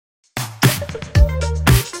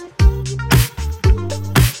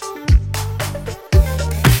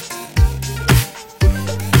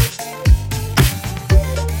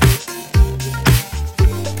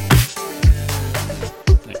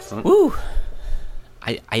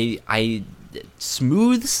I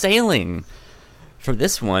smooth sailing for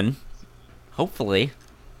this one. Hopefully.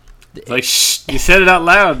 It's like, shh, you said it out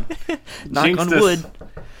loud. Knock Jinxed on us. wood.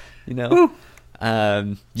 You know?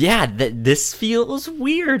 This feels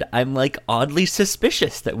weird. I'm like oddly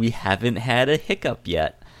suspicious that we haven't had a hiccup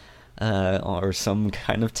yet. Or some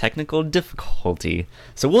kind of technical difficulty.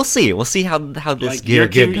 So we'll see. We'll see how this Like your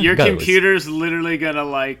goes. computer's literally gonna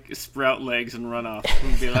like sprout legs and run off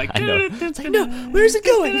and be like, I know. It's like, no, where's it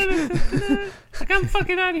going? like, I'm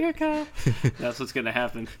fucking out of here, Kyle. That's what's gonna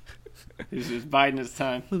happen. He's just biding his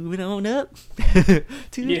time. Moving on up to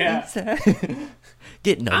the inside.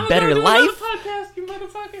 Getting a better life. Podcast, you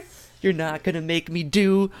motherfucker. You're not gonna make me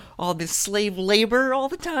do all this slave labor all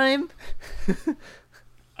the time.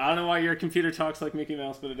 I don't know why your computer talks like Mickey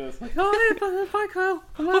Mouse, but it does. Like, oh, hey, bye, Kyle.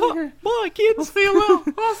 I'm out of here. Bye, kids. I'll see you well.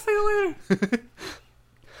 I'll see you later.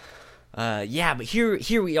 But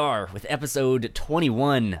here we are with episode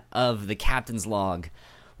 21 of the Captain's Log,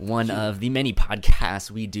 one of the many podcasts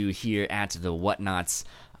we do here at the Whatnots.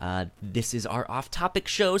 This is our off-topic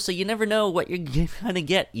show, so you never know what you're gonna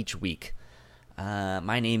get each week.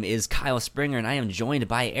 My name is Kyle Springer, and I am joined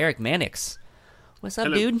by Eric Mannix. What's up,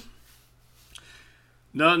 Hello. dude?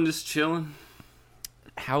 Nothing, just chilling.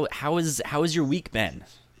 How has your week been?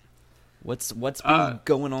 What's been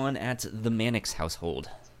going on at the Mannix household?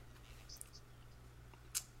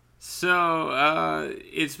 So,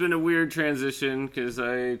 it's been a weird transition because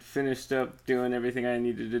I finished up doing everything I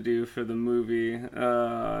needed to do for the movie.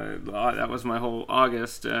 That was my whole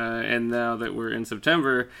August, and now that we're in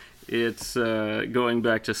September, it's going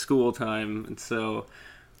back to school time. And so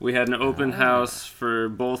we had an open house for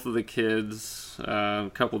both of the kids a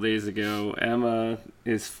couple days ago. Emma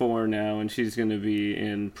is 4 now, and she's going to be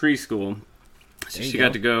in preschool. So she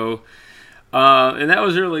got to go. And that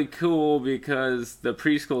was really cool because the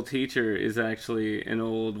preschool teacher is actually an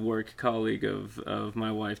old work colleague of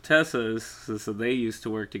my wife Tessa's. So they used to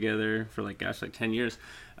work together for like 10 years.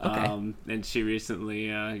 Okay. And she recently,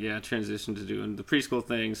 transitioned to doing the preschool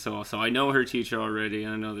thing. So I know her teacher already,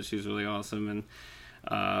 and I know that she's really awesome. And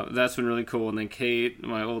that's been really cool. And then Kate,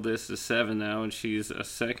 my oldest, is 7 now, and she's a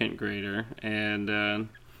second grader. And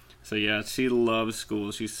so yeah, she loves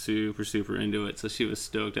school. She's super, super into it. So she was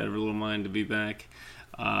stoked out of her little mind to be back.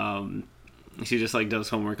 She just like does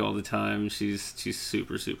homework all the time. She's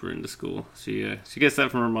super, super into school. She gets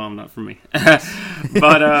that from her mom, not from me.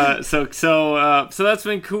 But so that's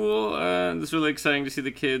been cool. It's really exciting to see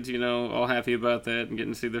the kids, all happy about that and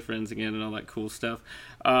getting to see their friends again and all that cool stuff.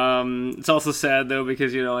 It's also sad though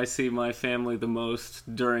because I see my family the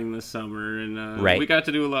most during the summer, and right. We got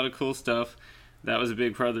to do a lot of cool stuff. That was a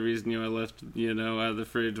big part of the reason, I left, out of the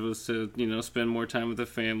fridge was to, spend more time with the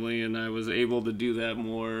family, and I was able to do that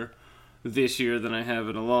more this year than I have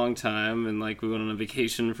in a long time. And like we went on a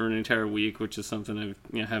vacation for an entire week, which is something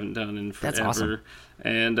I haven't done in forever. That's awesome.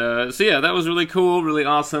 And so yeah, that was really cool, really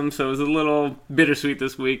awesome. So it was a little bittersweet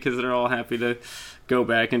this week because they're all happy to go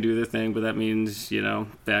back and do their thing, but that means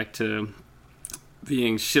back to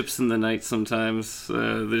being ships in the night sometimes.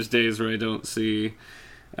 There's days where I don't see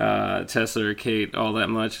Tessa or Kate all that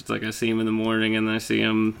much. It's like I see them in the morning and then I see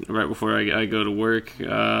them right before I go to work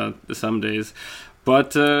some days.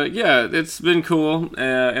 But yeah, it's been cool.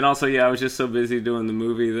 And also, I was just so busy doing the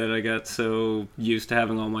movie that I got so used to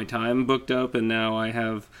having all my time booked up, and now I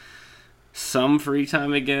have some free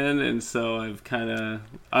time again. And so I've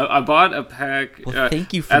I bought a pack. Well,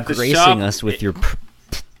 thank you for gracing us with your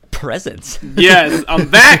presence. Yes, I'm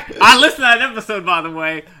back. I listened to that episode, by the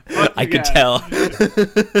way. I could tell.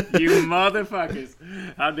 You motherfuckers.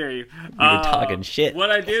 How dare you? You were talking shit.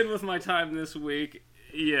 What I did with my time this week,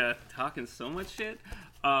 talking so much shit.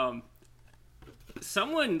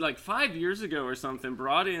 Someone, like 5 years ago or something,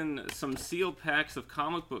 brought in some sealed packs of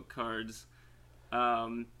comic book cards.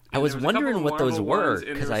 I was wondering what those were,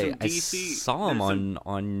 because I saw them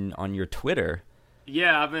on your Twitter.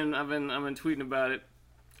 Yeah, I've been tweeting about it.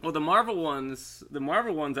 Well, the Marvel ones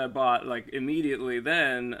I bought like immediately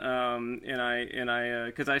then,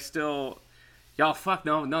 because I still, y'all fuck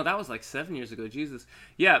no, that was like 7 years ago, Jesus.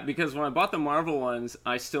 Yeah, because when I bought the Marvel ones,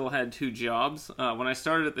 I still had 2 jobs. When I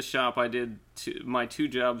started at the shop, I did my 2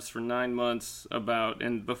 jobs for 9 months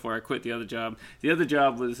and before I quit the other job. The other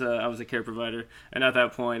job was I was a care provider, and at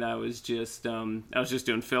that point I was just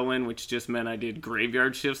doing fill-in, which just meant I did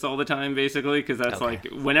graveyard shifts all the time, basically, because that's like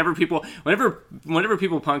whenever people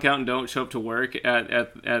punk out and don't show up to work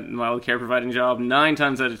at my old care providing job, 9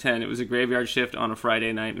 times out of 10 it was a graveyard shift on a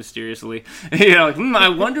Friday night, mysteriously. I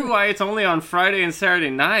wonder why it's only on Friday and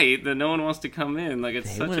Saturday night that no one wants to come in. Like,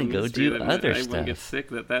 it's such a mystery that I wouldn't get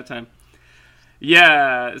sick at that time.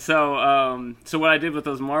 Yeah, so what I did with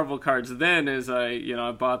those Marvel cards then is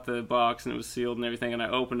I bought the box and it was sealed and everything, and I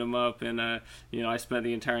opened them up, and I spent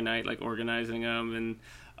the entire night like organizing them, and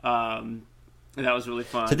that was really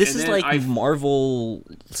fun. So this and is then like Marvel,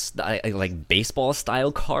 like baseball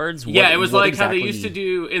style cards. Yeah, it was what like exactly... how they used to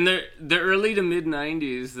do in the early to mid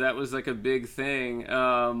 '90s. That was like a big thing.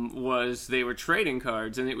 Was they were trading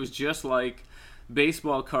cards, and it was just like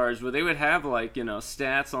baseball cards, where they would have like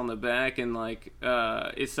stats on the back, and like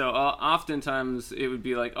oftentimes it would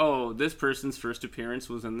be like, oh, this person's first appearance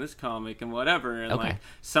was in this comic and whatever, and like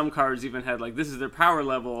some cards even had like this is their power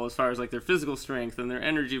level as far as like their physical strength and their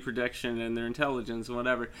energy protection and their intelligence and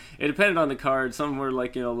whatever. It depended on the card. Some were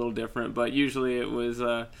like a little different, but usually it was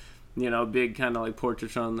big kind of like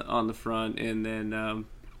portraits on the front, and then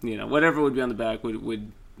whatever would be on the back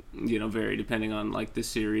would vary depending on like the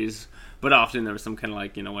series. But often there was some kind of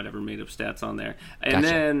like, whatever made up stats on there. And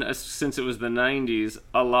then, since it was the 90s,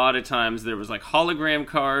 a lot of times there was like hologram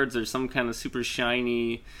cards or some kind of super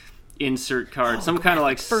shiny insert card. Some kind of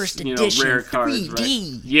like, first edition, rare cards, 3D.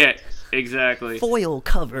 Right? Yeah, exactly. Foil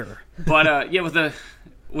cover. But,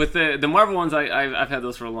 with the Marvel ones, I've had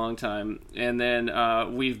those for a long time, and then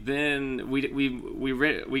we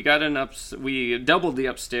doubled the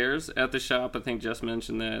upstairs at the shop. I think Jess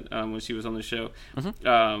mentioned that when she was on the show.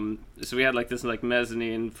 Mm-hmm. So we had like this like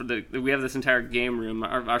mezzanine we have this entire game room.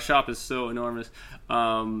 Our shop is so enormous,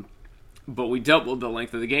 but we doubled the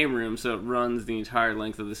length of the game room, so it runs the entire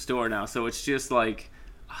length of the store now. So it's just like,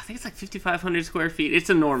 I think it's like 5,500 square feet. It's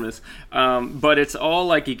enormous. But it's all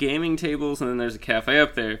like gaming tables, and then there's a cafe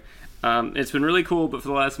up there. It's been really cool, but for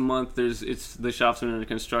the last month, the shop's been under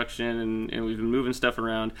construction, and we've been moving stuff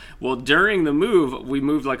around. Well, during the move, we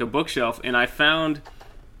moved like a bookshelf, and I found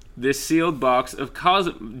this sealed box of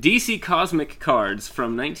DC Cosmic cards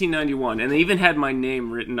from 1991, and they even had my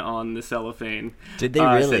name written on the cellophane. Did they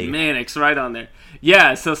really? It said Mannix right on there.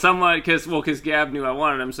 Yeah, so someone because Gab knew I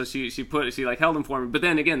wanted them, so she like held them for me. But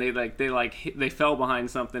then again, they fell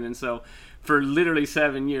behind something, and so for literally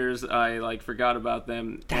 7 years, I like forgot about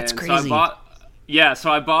them. That's and crazy. So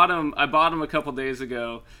I bought them a couple days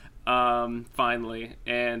ago, finally,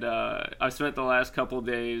 and I spent the last couple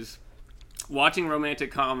days watching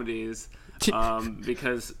romantic comedies,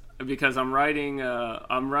 because I'm writing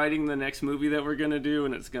the next movie that we're gonna do,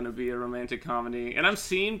 and it's gonna be a romantic comedy. And I've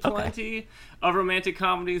seen plenty of romantic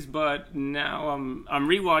comedies, but now I'm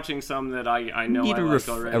rewatching some that I know I like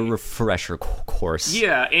already. A refresher course.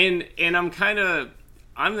 Yeah, and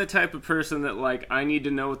I'm the type of person that like I need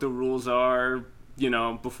to know what the rules are,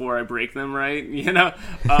 before I break them, right?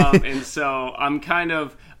 And so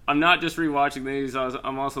I'm not just rewatching these.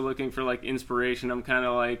 I'm also looking for like inspiration. I'm kind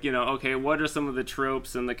of like, okay, what are some of the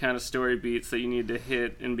tropes and the kind of story beats that you need to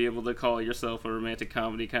hit and be able to call yourself a romantic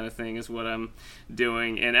comedy kind of thing is what I'm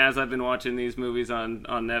doing. And as I've been watching these movies on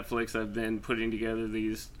Netflix, I've been putting together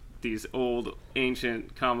these old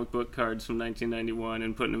ancient comic book cards from 1991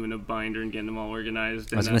 and putting them in a binder and getting them all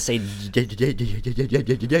organized. I was gonna say, you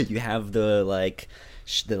have the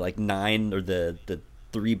 9 or the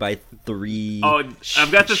 3x3. Oh,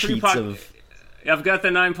 I've got the I've got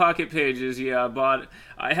the 9 pocket pages. Yeah,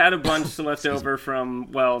 I had a bunch left over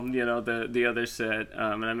from the other set,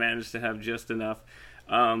 and I managed to have just enough.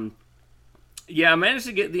 I managed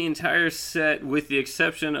to get the entire set with the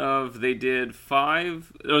exception of they did 10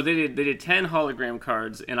 hologram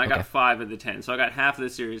cards, and I got 5 of the 10, so I got half of the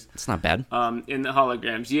series. It's not bad. In the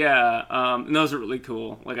holograms, yeah, and those are really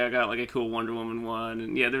cool. Like I got like a cool Wonder Woman one,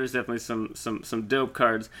 and yeah, there's definitely some dope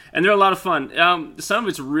cards, and they're a lot of fun. Some of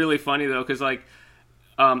it's really funny though, because like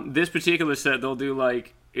this particular set, they'll do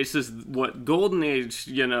like, it's just what Golden Age,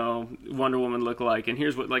 Wonder Woman looked like, and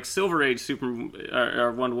here's what like Silver Age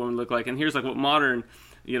or Wonder Woman looked like, and here's like what modern,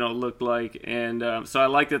 looked like, and so I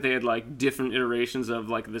like that they had like different iterations of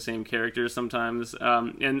like the same characters sometimes,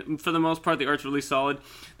 and for the most part the art's really solid.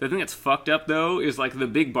 The thing that's fucked up though is like the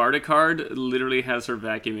Big Barda card literally has her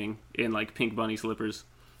vacuuming in like pink bunny slippers.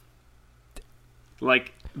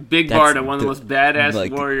 Like Big Barda, one of the most badass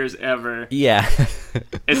warriors ever. Yeah.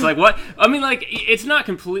 It's like, what? I mean, like, it's not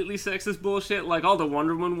completely sexist bullshit. Like, all the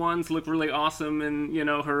Wonder Woman ones look really awesome and,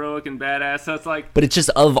 heroic and badass. So it's like... But it's just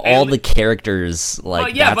of all the characters,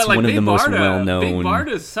 like, that's one of the most well-known... Big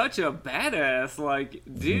Barda's such a badass, like,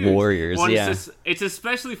 dude. Warriors, yeah. It's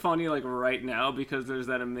especially funny, like, right now, because there's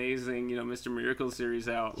that amazing, Mr. Miracle series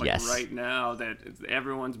out, like, right now, that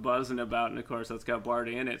everyone's buzzing about, and of course, that's got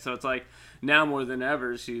Barda in it. So it's like, now more than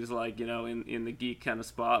ever, she's like, in the geek kind of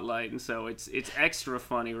spotlight, and so it's extra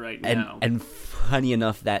funny right now. And funny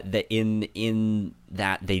enough that in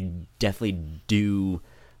that they definitely do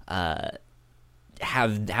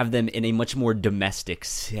have them in a much more domestic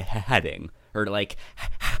setting, or like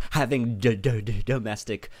having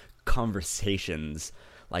domestic conversations,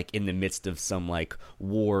 like in the midst of some like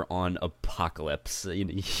war on apocalypse,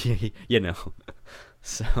 you know.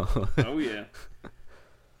 So Oh yeah.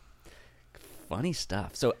 funny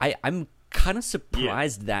stuff. So I'm kind of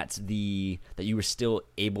surprised that you were still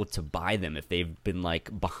able to buy them if they've been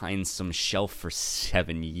like behind some shelf for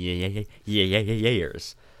 7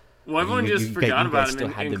 years. Well, everyone just forgot about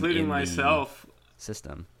them, including myself.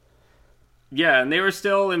 System. Yeah, and they were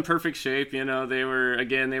still in perfect shape. You know, they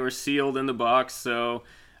were sealed in the box, so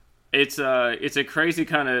it's a crazy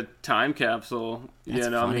kind of time capsule. That's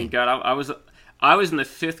you know, funny. I mean, God, I was in the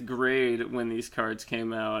 5th grade when these cards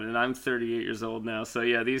came out, and I'm 38 years old now. So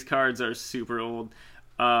yeah, these cards are super old.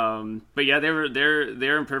 But yeah,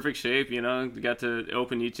 they're in perfect shape. You know, got to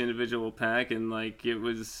open each individual pack, and like it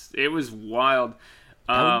was wild.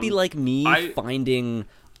 That would be like me finding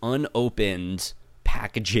unopened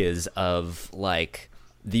packages of like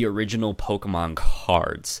the original Pokemon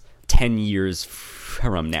cards 10 years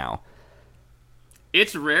from now.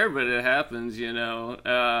 It's rare, but it happens, you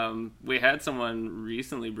know. We had someone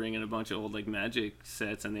recently bring in a bunch of old like Magic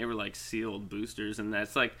sets, and they were like sealed boosters, and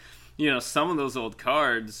that's like, you know, some of those old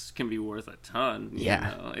cards can be worth a ton. You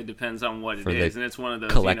know? It depends on what it is, and it's one of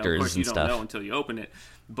those collectors, you know, of course, you don't know until you open it.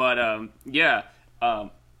 But yeah,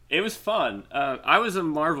 it was fun. I was a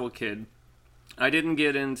Marvel kid. I didn't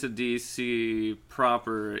get into DC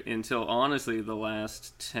proper until honestly the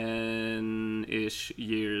last 10-ish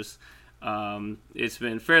years. It's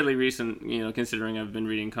been fairly recent, you know, considering I've been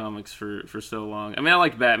reading comics for so long. I mean, I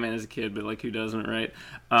liked Batman as a kid, but like, who doesn't, right?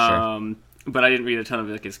 Sure. But I didn't read a ton of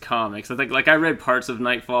like his comics. I think like I read parts of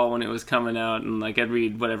Nightfall when it was coming out, and like I'd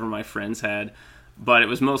read whatever my friends had, but it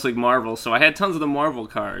was mostly Marvel. So I had tons of the Marvel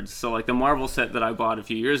cards. So like the Marvel set that I bought a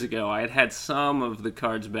few years ago, I had some of the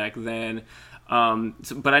cards back then.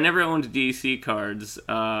 But I never owned DC cards.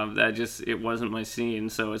 It wasn't my scene.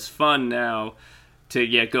 So it's fun now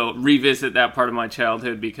to go revisit that part of my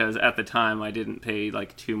childhood, because at the time I didn't pay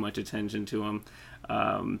like too much attention to them.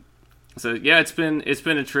 So yeah, it's been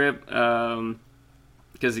a trip.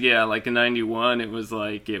 Because like in '91, it was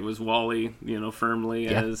Wally, you know, firmly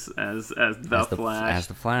as the Flash. As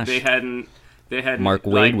the Flash. They hadn't. Mark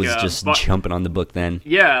Waid was just jumping on the book then.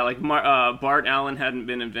 Yeah, like Bart Allen hadn't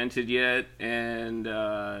been invented yet, and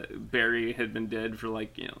Barry had been dead for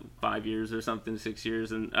 5 years or something, 6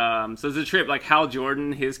 years, and so it's a trip. Like Hal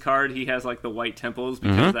Jordan, his card, he has like the white temples,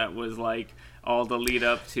 because that was like all the lead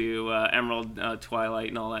up to Emerald Twilight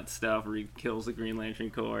and all that stuff, where he kills the Green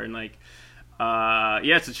Lantern Corps, and like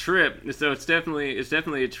it's a trip. So it's definitely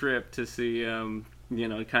a trip to see.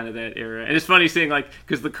 Kind of that era. And it's funny seeing,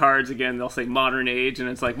 because the cards, again, they'll say modern age, and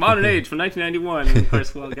it's like, modern age from 1991. And of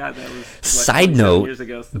course, well, God, that was, Side note, years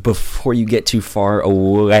ago. Before you get too far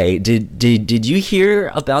away, did you hear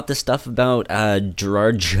about the stuff about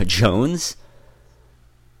Gerard Jones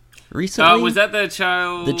recently? Was that the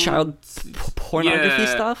child pornography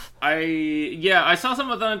stuff? I saw some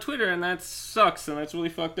of that on Twitter, and that sucks, and that's really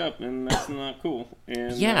fucked up, and that's not cool.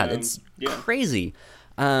 And, that's crazy.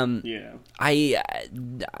 I'm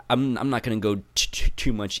not going to go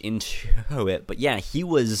too much into it, but yeah, he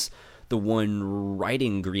was the one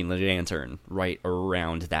writing Green Lantern right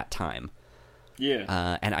around that time.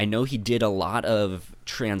 Yeah. And I know he did a lot of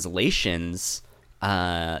translations.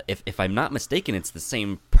 If I'm not mistaken, it's the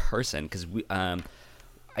same person, because we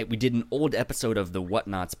did an old episode of the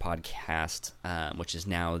Whatnots podcast, which is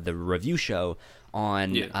now the review show,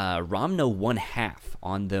 on Ramno 1/2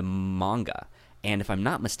 on the manga. And if I'm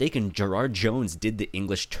not mistaken, Gerard Jones did the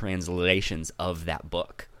English translations of that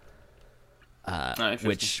book.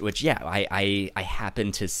 Which I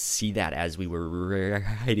happened to see that as we were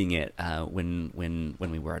writing it when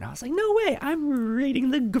we were, and I was like, no way, I'm reading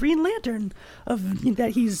the Green Lantern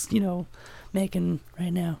that he's making right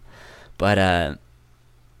now. But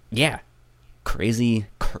crazy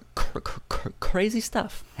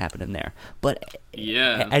stuff happening there. But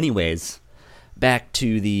anyways. Back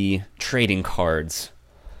to the trading cards.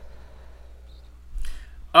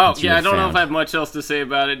 Oh, yeah, I don't know if I have much else to say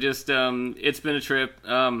about it. Just, it's been a trip.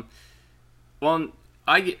 I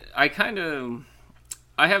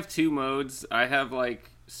have two modes. I have,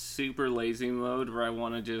 super lazy mode, where I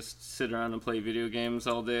want to just sit around and play video games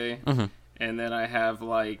all day. Mm-hmm. And then I have,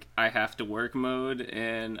 I have to work mode,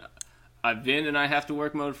 and I've been in I have to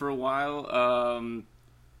work mode for a while.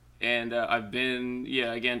 And I've been,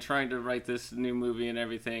 again, trying to write this new movie and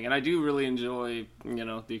everything. And I do really enjoy,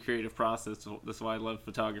 the creative process. That's why I love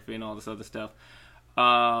photography and all this other stuff.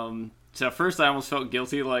 So at first I almost felt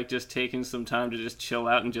guilty, like just taking some time to just chill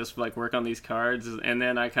out and just like work on these cards, and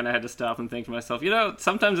then I kind of had to stop and think to myself,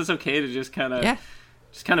 sometimes it's okay to just kind of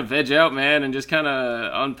veg out, man, and just kind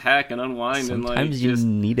of unpack and unwind. Sometimes you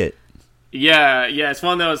need it. Yeah, it's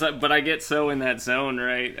one of those, but I get so in that zone,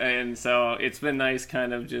 right? And so it's been nice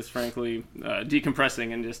kind of just frankly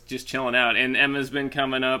decompressing and just chilling out. And Emma's been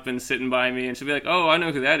coming up and sitting by me, and she'll be like, oh, I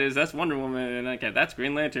know who that is. That's Wonder Woman. And like, that's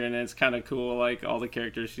Green Lantern. And it's kind of cool, like all the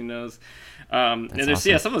characters she knows. And there's,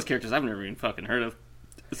 awesome. some of those characters I've never even fucking heard of.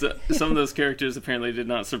 So, some of those characters apparently did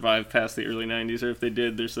not survive past the early 90s, or if they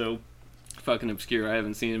did, they're so fucking obscure I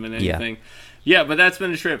haven't seen them in anything. Yeah, but that's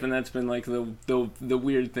been a trip, and that's been like the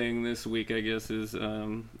weird thing this week, I guess, is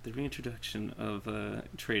the reintroduction of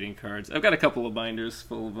trading cards. I've got a couple of binders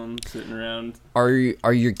full of them sitting around.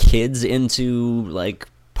 Are your kids into like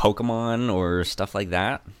Pokemon or stuff like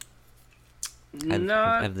that?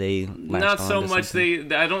 Have they not so much.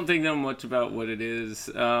 Something? I don't think know much about what it is.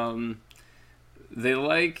 They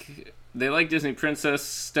like Disney princess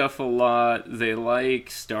stuff a lot. They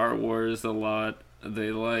like Star Wars a lot.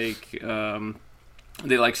 They like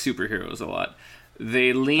superheroes a lot.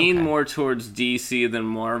 They lean more towards DC than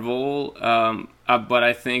Marvel, but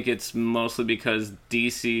I think it's mostly because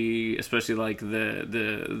DC, especially like the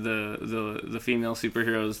female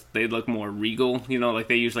superheroes, they look more regal. Like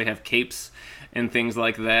they usually have capes and things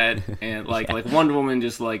like that, and like Wonder Woman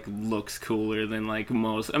just like looks cooler than like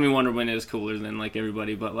most. I mean, Wonder Woman is cooler than like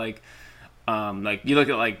everybody, but like you look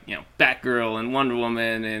at Batgirl and Wonder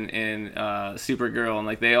Woman and Supergirl, and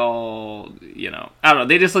like they all, I don't know,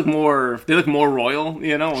 they just look more royal,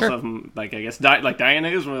 Sure. Some of them, like I guess like Diana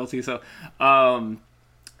is royalty, so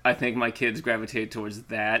I think my kids gravitate towards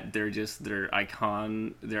that. They're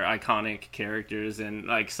iconic characters, and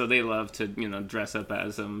like so they love to dress up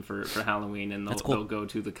as them for Halloween, and they'll go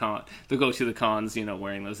to the cons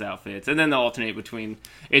wearing those outfits, and then they'll alternate between.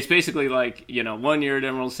 It's basically like 1 year at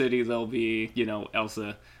Emerald City they'll be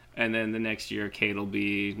Elsa, and then the next year Kate will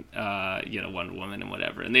be Wonder Woman and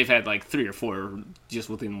whatever, and they've had like 3 or 4 just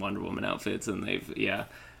within Wonder Woman outfits, and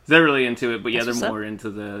they're really into it, but they're more into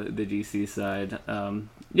the DC side.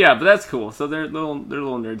 But that's cool. So they're little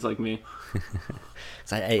nerds like me.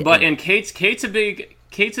 And Kate's a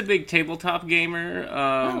big tabletop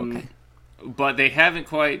gamer. But they haven't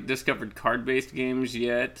quite discovered card-based games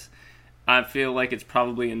yet. I feel like it's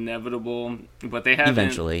probably inevitable, but they haven't.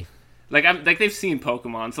 Eventually. Like they've seen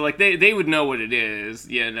Pokemon, so like they would know what it is,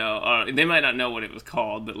 they might not know what it was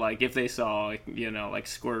called, but like if they saw like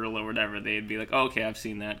Squirtle or whatever, they'd be like, oh, okay, I've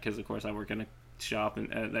seen that, because of course I work in a shop,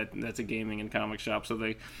 and that's a gaming and comic shop, so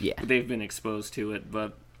they've been exposed to it.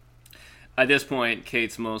 But at this point,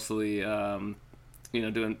 Kate's mostly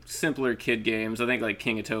doing simpler kid games. I think like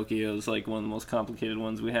King of Tokyo is like one of the most complicated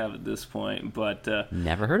ones we have at this point, but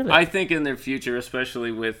never heard of it. I think in their future,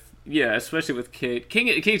 especially with Kate. King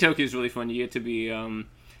of Tokyo is really fun. You get to be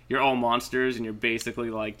you're all monsters, and you're basically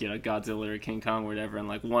like Godzilla or King Kong or whatever, and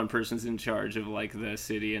like one person's in charge of like the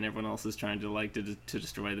city, and everyone else is trying to like to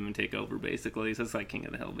destroy them and take over, basically. So it's like King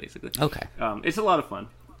of the Hill, basically. Okay. It's a lot of fun.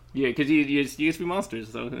 Yeah, because you get to be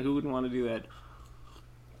monsters, so who wouldn't want to do that?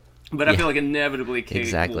 But I feel like inevitably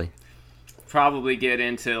Kate will probably get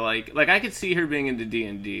into like I could see her being into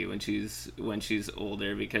D&D when she's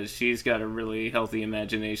older, because she's got a really healthy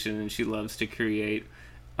imagination and she loves to create,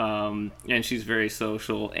 and she's very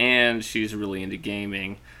social, and she's really into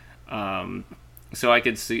gaming, so I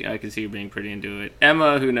could see her being pretty into it.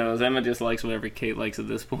 Emma, who knows? Emma just likes whatever Kate likes at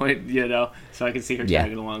this point, so I could see her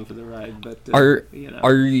tagging along for the ride. But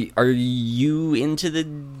are you into the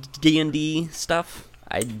D&D stuff?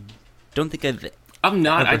 I don't think I'm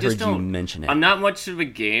not. I just don't you mention it. I'm not much of a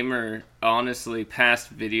gamer, honestly, past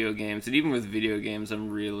video games. And even with video games,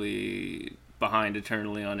 I'm really behind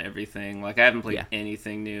eternally on everything. Like, I haven't played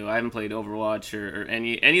anything new. I haven't played Overwatch or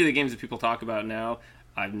any of the games that people talk about now.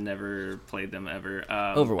 I've never played them ever.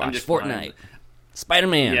 Overwatch, Fortnite,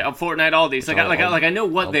 Spider-Man. Yeah, Fortnite, all these. I know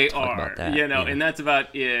what they are, that, and that's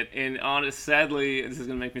about it. And sadly, this is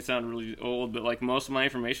going to make me sound really old, but like most of my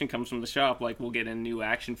information comes from the shop. Like, we'll get in new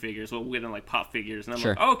action figures, we'll get in like pop figures, and I'm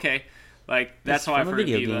like, oh, okay. Like, that's how I've heard of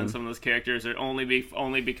Eva and some of those characters are only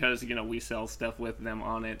because, we sell stuff with them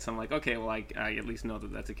on it. So I'm like, okay, well, I at least know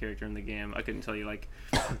that that's a character in the game. I couldn't tell you, like,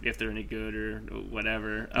 if they're any good or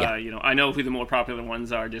whatever. Yeah. I know who the more popular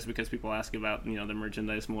ones are just because people ask about, the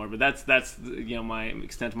merchandise more. But that's my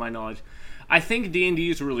extent of my knowledge. I think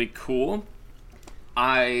D&D is really cool.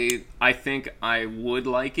 I think I would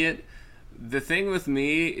like it. The thing with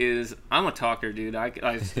me is I'm a talker, dude.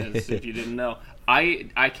 As if you didn't know.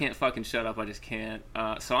 I can't fucking shut up. I just can't.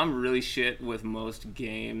 So I'm really shit with most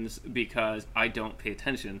games because I don't pay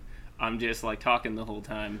attention. I'm just like talking the whole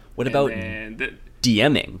time. What about and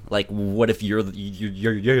DMing? Like, what if you're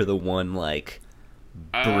the one like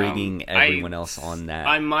bringing everyone else on that?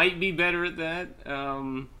 I might be better at that.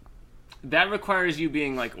 That requires you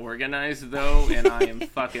being like organized though, and I am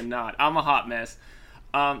fucking not. I'm a hot mess.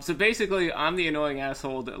 So basically, I'm the annoying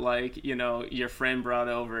asshole that, like, you know, your friend brought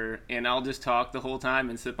over, and I'll just talk the whole time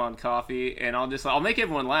and sip on coffee, and I'll make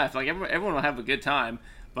everyone laugh. Like, everyone will have a good time,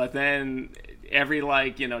 but then every,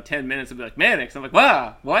 like, you know, 10 minutes, I'll be like, Mannix. I'm like,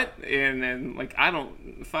 wow, what? And then, like, I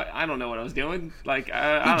don't know what I was doing. Like,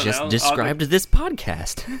 I don't know. You just described this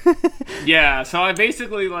podcast. Yeah, so I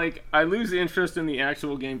basically, like, I lose interest in the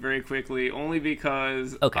actual game very quickly, only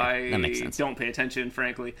because that makes sense. don't pay attention,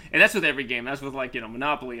 frankly. And that's with every game. That's with, like, you know,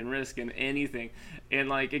 Monopoly and Risk and anything. And,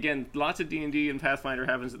 like, again, lots of D&D and Pathfinder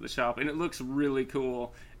happens at the shop, and it looks really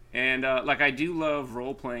cool. And, like, I do love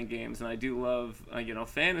role-playing games, and I do love, you know,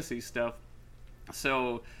 fantasy stuff.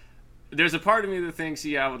 So there's a part of me that thinks,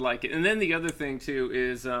 yeah, I would like it. And then the other thing, too,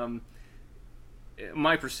 is...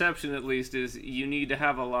 my perception, at least, is you need to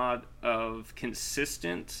have a lot of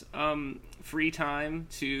consistent free time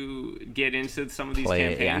to get into some of these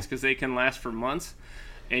campaigns because they can last for months.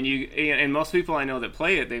 And most people I know that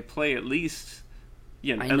play it, they play at least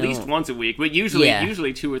at least once a week, but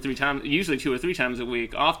usually two or three times a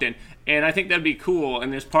week, often. And I think that'd be cool.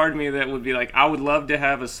 And there's part of me that would be like, I would love to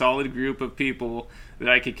have a solid group of people that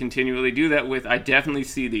I could continually do that with. I definitely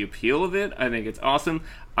see the appeal of it. I think it's awesome.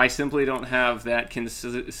 I simply don't have that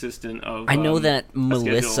consistent of. I know that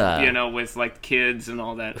Melissa, schedule, with like kids and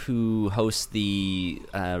all that, who hosts the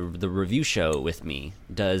review show with me,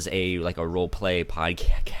 does a role play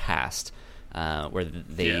podcast where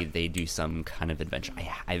they do some kind of adventure.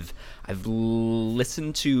 I've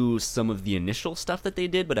listened to some of the initial stuff that they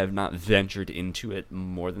did, but I've not ventured into it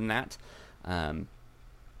more than that.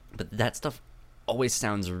 But that stuff always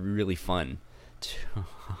sounds really fun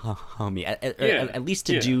to me. At least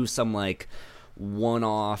to do some like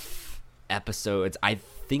one-off episodes. I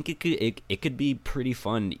think it could be pretty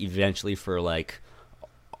fun eventually for like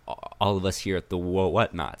all of us here at the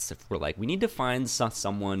Whatnots. If we're like, we need to find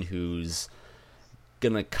someone who's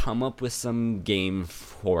gonna come up with some game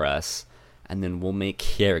for us, and then we'll make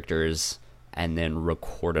characters and then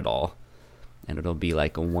record it all, and it'll be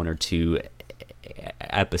like a 1 or 2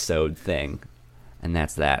 episode thing, and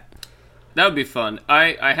that's that. That would be fun.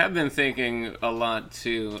 I have been thinking a lot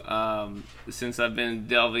too, since I've been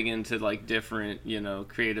delving into like different,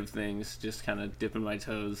 creative things, just kind of dipping my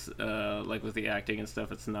toes, like with the acting and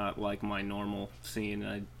stuff. It's not like my normal scene.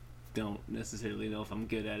 I don't necessarily know if I'm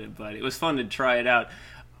good at it, but it was fun to try it out.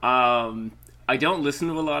 I don't listen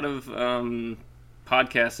to a lot of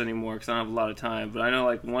podcasts anymore because I don't have a lot of time, but I know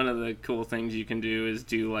like one of the cool things you can do is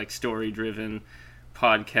do like story-driven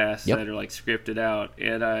podcasts that are like scripted out,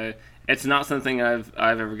 and it's not something I've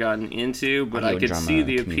ever gotten into, but I could see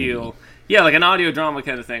the appeal. Yeah, like an audio drama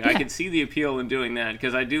kind of thing. Yeah. I could see the appeal in doing that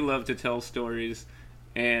because I do love to tell stories,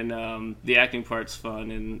 and the acting part's fun.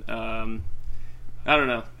 And I don't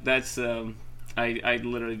know. That's I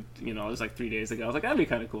literally, it was like 3 days ago. I was like, that'd be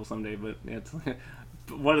kind of cool someday, but it's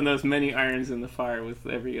one of those many irons in the fire with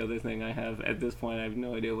every other thing I have at this point. I have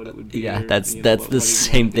no idea what it would be. Yeah, that's the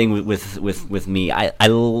same thing with me. I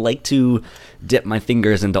like to dip my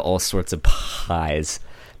fingers into all sorts of pies.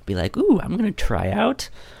 Be like, ooh, I'm gonna try out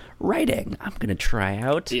writing. I'm gonna try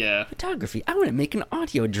out photography. I want to make an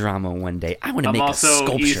audio drama one day. I want to make a sculpture.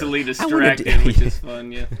 I'm also easily distracted, which is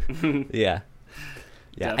fun. Yeah. Yeah.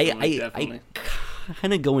 Definitely. I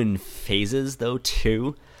kind of go in phases though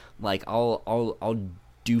too. Like I'll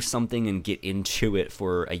do something and get into it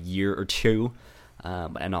for a year or two,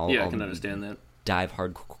 and I can understand that. Dive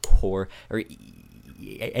hardcore, or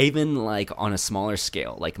even like on a smaller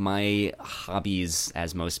scale. Like my hobbies,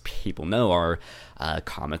 as most people know, are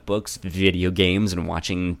comic books, video games, and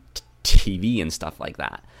watching TV and stuff like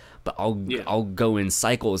that. But I'll go in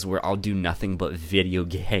cycles where I'll do nothing but video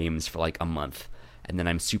games for like a month. And then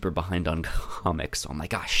I'm super behind on comics, so I'm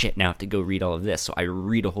like, shit, now I have to go read all of this. So I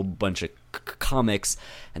read a whole bunch of comics,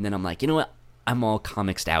 and then I'm like, you know what? I'm all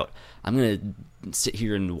comicsed out. I'm going to sit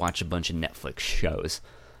here and watch a bunch of Netflix shows.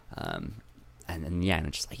 And then, and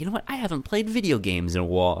it's just like, you know what? I haven't played video games in a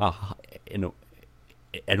while.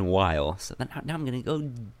 So then now I'm going to go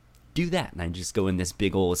do that, and I just go in this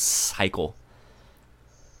big old cycle.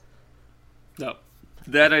 No,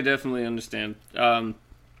 that I definitely understand.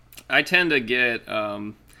 I tend to get,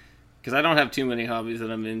 because I don't have too many hobbies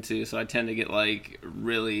that I'm into, so I tend to get, like,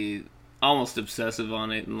 really almost obsessive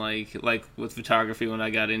on it. And, like with photography, when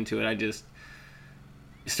I got into it, I just,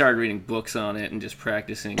 started reading books on it and just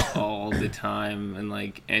practicing all the time, and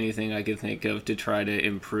like anything I could think of to try to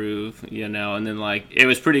improve, and then like it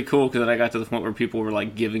was pretty cool because I got to the point where people were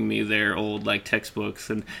like giving me their old like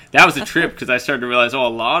textbooks, and that was a trip because I started to realize, a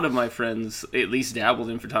lot of my friends at least dabbled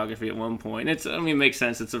in photography at one point. It makes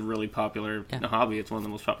sense. It's a really popular hobby. It's one of the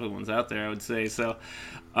most popular ones out there, I would say. So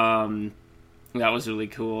that was really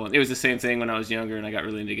cool. It was the same thing when I was younger and I got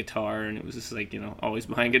really into guitar, and it was just like, always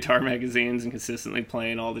buying guitar magazines and consistently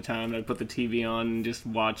playing all the time. And I'd put the TV on and just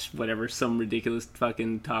watch some ridiculous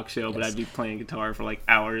fucking talk show, but I'd be playing guitar for like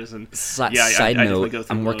hours. And Side note,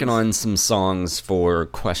 I'm working on some songs for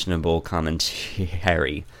Questionable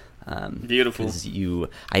Commentary. Beautiful.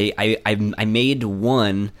 I made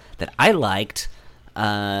one that I liked,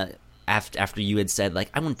 after you had said, like,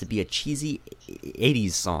 I want it to be a cheesy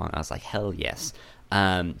 80s song. I was like, hell yes.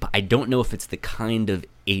 But I don't know if it's the kind of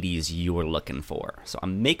 80s you're looking for. So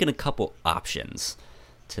I'm making a couple options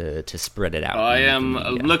to spread it out. I am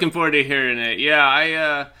looking forward to hearing it.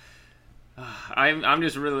 Yeah, I'm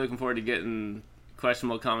just really looking forward to getting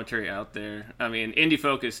Questionable Commentary out there. I mean, Indie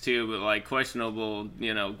Focus too, but like Questionable,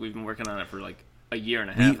 we've been working on it for like a year and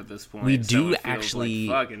a half at this point. We do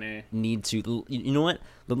actually need to. You know what?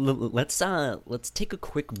 Let's take a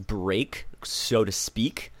quick break, so to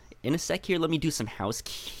speak. In a sec here, let me do some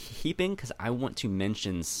housekeeping because I want to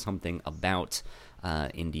mention something about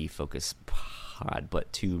Indie Focus Pod.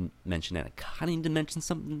 But to mention that, I kind of need to mention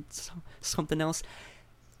something else.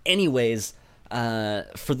 Anyways.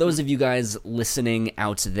 For those of you guys listening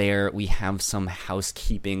out there, we have some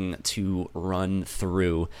housekeeping to run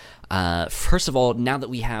through. First of all, now that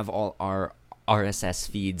we have all our RSS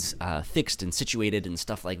feeds fixed and situated and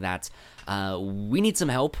stuff like that, we need some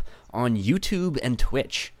help on YouTube and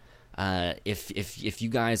Twitch. If you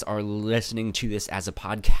guys are listening to this as a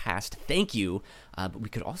podcast, thank you. But we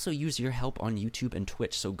could also use your help on YouTube and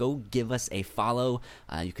Twitch. So go give us a follow.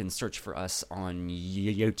 You can search for us on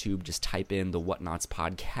YouTube. Just type in the Whatnauts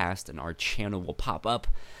podcast and our channel will pop up.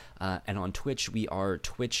 And on Twitch, we are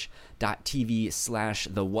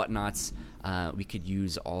twitch.tv/the Whatnauts. We could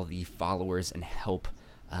use all the followers and help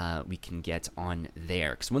we can get on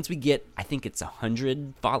there. Because once we get, I think it's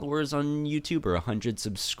 100 followers on YouTube or 100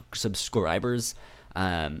 subscribers,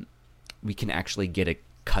 we can actually get a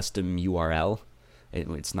custom URL.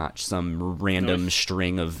 It's not some random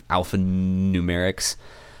string of alphanumerics.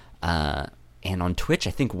 And on Twitch,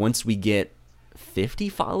 I think once we get 50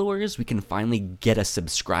 followers, we can finally get a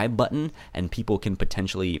subscribe button, and people can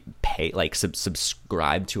potentially pay, like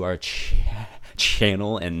subscribe to our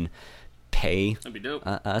channel and pay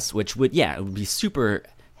us, which would be super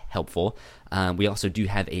helpful. We also do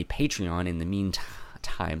have a Patreon in the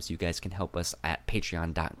meantime, so you guys can help us at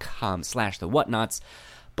patreon.com/the Whatnauts.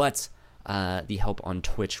 But the help on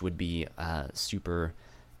Twitch would be super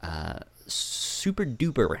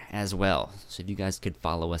duper as well. So if you guys could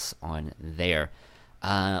follow us on there.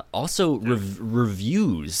 Also,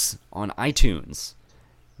 reviews on iTunes.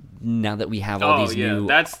 Now that we have all these new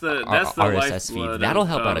that's the RSS feeds, that'll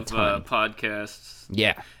help out a ton. Podcasts.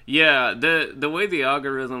 Yeah. The way the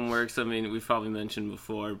algorithm works, I mean, we've probably mentioned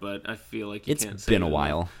before, but I feel like you can't say it's been a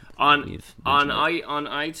while. On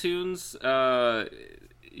iTunes,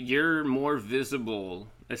 you're more visible,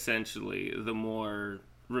 essentially, the more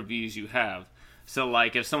reviews you have. So,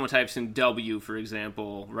 like, if someone types in W, for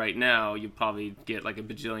example, right now, you probably get, like, a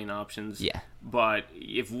bajillion options. Yeah. But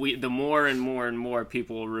the more and more and more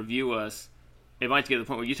people review us, it might get to the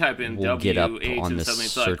point where you type in we'll get up WH on and the something,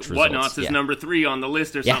 it's search like, results. Whatnauts is number 3 on the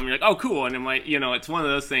list or something. You're like, oh, cool. And it might, it's one of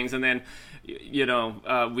those things. And then,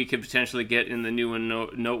 we could potentially get in the new and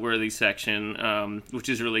noteworthy section, which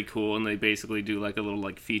is really cool. And they basically do like a little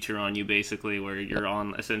like feature on you, basically, where you're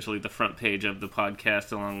on essentially the front page of the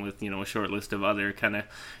podcast, along with a short list of other kind of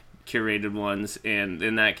curated ones, and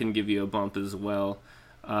that can give you a bump as well.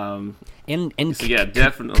 And so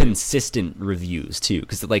definitely consistent reviews too,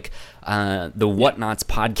 because like the Whatnauts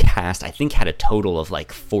podcast, I think had a total of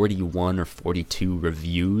like 41 or 42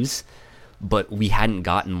 reviews, but we hadn't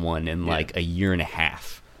gotten one in like a year and a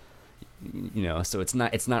half. So it's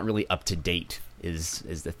not really up to date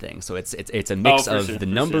is the thing. So it's a mix of the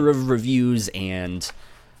number of reviews and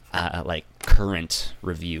like current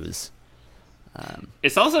reviews.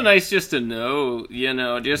 It's also nice just to know,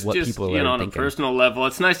 just on a personal level.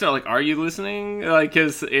 It's nice to know, like, are you listening? Like,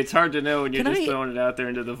 because it's hard to know when you're just throwing it out there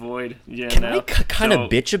into the void. Can I kind of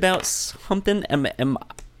bitch about something? Am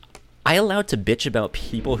I allowed to bitch about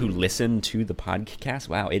people who listen to the podcast?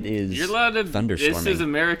 Wow, it is. You're allowed to. Thunderstorming. This is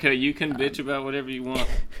America. You can bitch about whatever you want.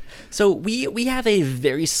 So we have a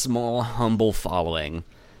very small, humble following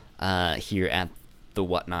here at the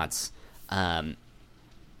Whatnauts.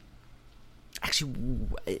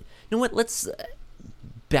 actually, you know what? Let's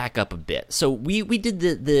back up a bit. So we did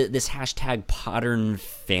this hashtag Podern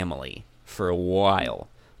Family for a while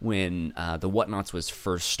when the Whatnauts was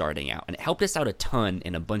first starting out, and it helped us out a ton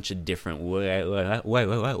in a bunch of different in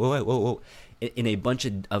a bunch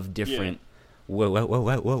of different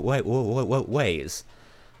ways.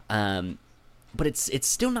 But it's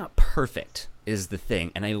still not perfect, is the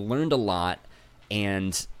thing. And I learned a lot,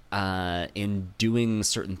 and in doing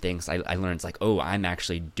certain things, I learned it's like, oh, I'm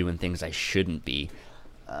actually doing things I shouldn't be.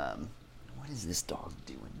 What is this dog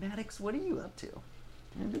doing? Maddox, what are you up to?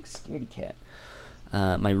 You're a big scaredy cat.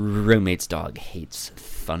 My roommate's dog hates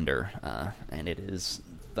thunder, and it is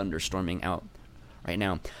thunderstorming out right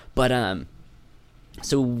now. But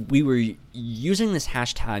so we were using this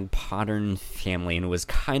hashtag Podern Family, and it was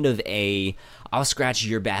kind of a I'll scratch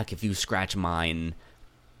your back if you scratch mine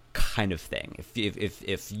kind of thing. If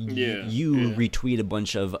you retweet a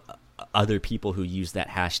bunch of other people who use that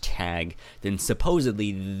hashtag, then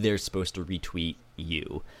supposedly they're supposed to retweet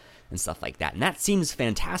you and stuff like that. And that seems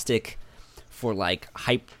fantastic for like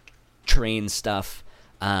hype train stuff.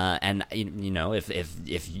 And you know, if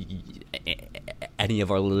any of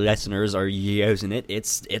our listeners are using it,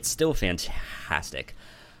 it's still fantastic.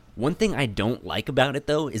 One thing I don't like about it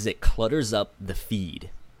though is it clutters up the feed.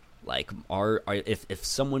 Like if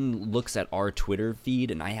someone looks at our Twitter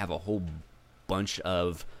feed and I have a whole bunch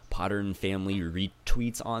of Podern Family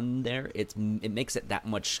retweets on there, it makes it that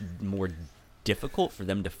much more difficult for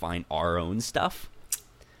them to find our own stuff.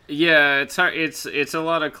 Yeah, it's hard. It's a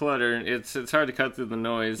lot of clutter. It's hard to cut through the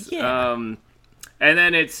noise. Yeah. And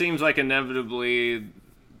then it seems like inevitably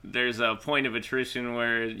there's a point of attrition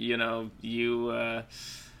where you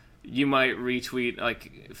might retweet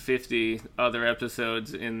like 50 other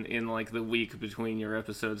episodes in like the week between your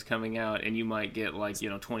episodes coming out, and you might get like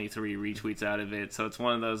 23 retweets out of it. So it's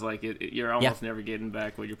one of those like you're almost never getting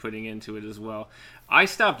back what you're putting into it as well. I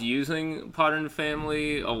stopped using Podern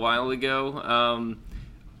Family a while ago.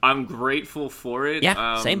 I'm grateful for it.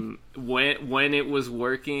 Yeah, same. When it was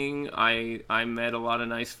working, I met a lot of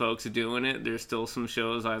nice folks doing it. There's still some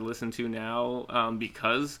shows I listen to now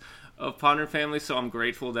because of Podern Family, so I'm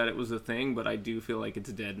grateful that it was a thing, but I do feel like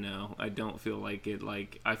it's dead now. I don't feel like it.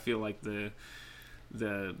 Like I feel like the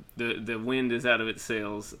wind is out of its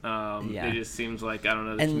sails. It just seems like, I don't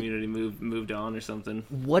know, the community moved on or something.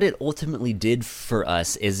 What it ultimately did for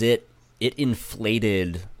us is it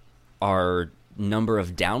inflated our number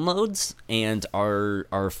of downloads and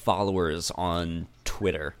our followers on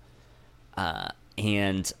Twitter,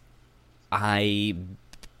 and I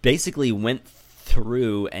basically went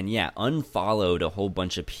through and unfollowed a whole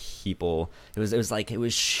bunch of people. It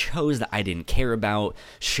was shows that I didn't care about,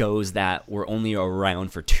 shows that were only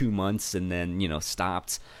around for 2 months and then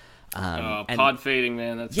stopped. Pod fading,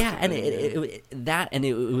 man. That's and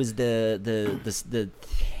it was the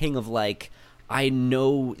thing of like, I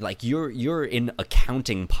know, like, you're an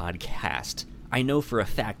accounting podcast. I know for a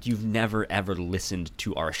fact you've never ever listened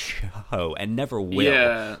to our show and never will.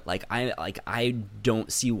 Yeah. I don't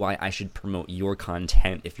see why I should promote your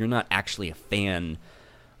content if you're not actually a fan.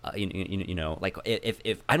 Like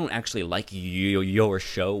if I don't actually like your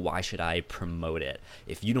show, why should I promote it?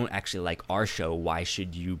 If you don't actually like our show, why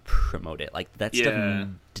should you promote it? Like, that stuff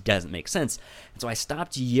doesn't make sense. And so I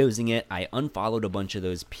stopped using it. I unfollowed a bunch of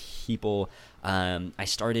those people. I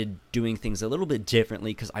started doing things a little bit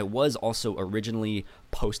differently because I was also originally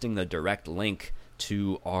posting the direct link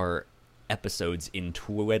to our episodes in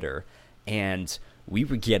Twitter, and we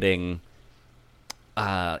were getting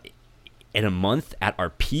in a month at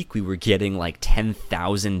our peak, we were getting like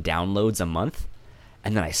 10,000 downloads a month,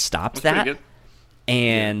 and then I stopped that,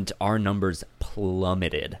 and our numbers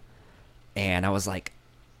plummeted. And I was like,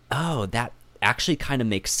 oh, that actually kind of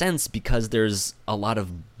makes sense because there's a lot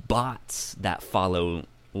of bots that follow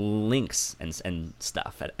links and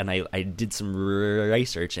stuff. And I did some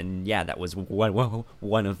research, and that was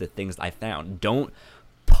one of the things I found. Don't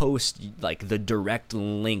post like the direct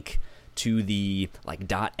link to the like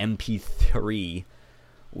 .mp3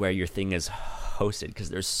 where your thing is hosted, because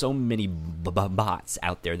there's so many bots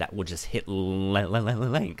out there that will just hit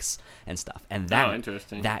links and stuff, and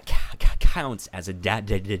that counts as a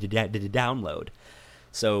download.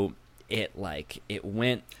 So it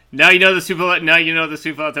went. Now you know the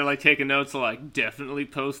people out there like taking notes, like, definitely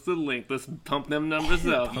post the link. Let's pump them numbers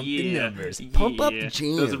up. Pump the numbers. Pump up the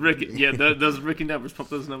jam. Those Ricky numbers. Pump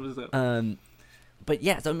those numbers up. But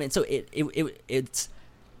so I mean, so it's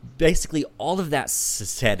basically all of that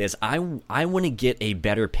said is I want to get a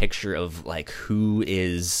better picture of like who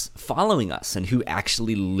is following us and who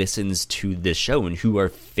actually listens to this show and who our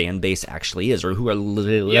fan base actually is, or who our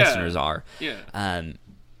listeners are. Yeah.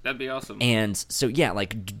 That'd be awesome. And so, yeah,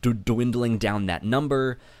 like dwindling down that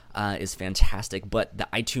number is fantastic, but the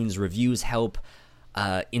iTunes reviews help.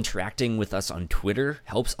 Interacting with us on Twitter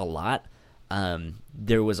helps a lot.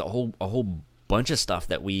 There was a whole bunch of stuff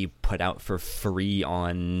that we put out for free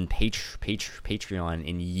on Patreon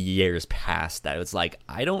in years past that was like,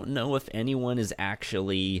 I don't know if anyone is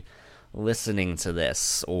actually listening to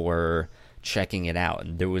this or checking it out.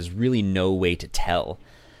 And there was really no way to tell.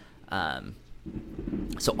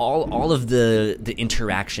 So all of the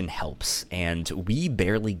interaction helps, and we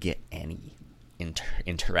barely get any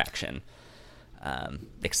interaction.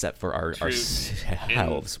 Except for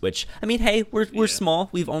ourselves, which, I mean, hey, we're small.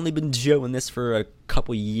 We've only been doing this for a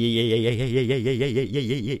couple years.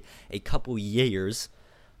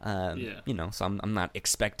 You know, so I'm not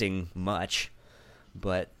expecting much,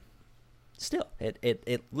 but still,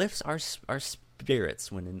 it lifts our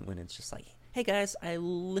spirits when it's just like, hey guys, I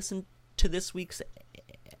listened to this week's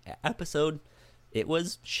episode. It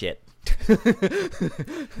was shit.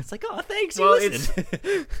 It's like, oh, thanks. Well, you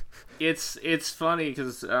listened. it's funny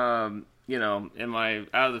because you know, in my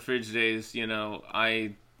out of the fridge days, you know,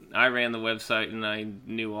 I ran the website and I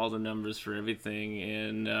knew all the numbers for everything,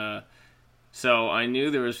 and so I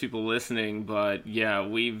knew there was people listening. But yeah,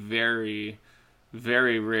 we very,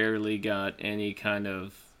 very rarely got any kind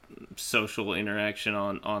of social interaction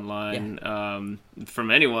online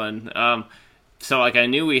from anyone. So, like, I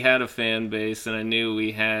knew we had a fan base, and I knew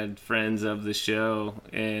we had friends of the show,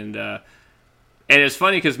 and it's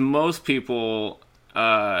funny because most people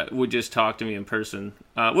would just talk to me in person,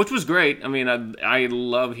 which was great. I mean, I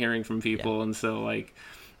love hearing from people, and so, like,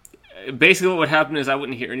 basically what would happen is I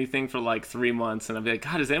wouldn't hear anything for like 3 months, and I'd be like,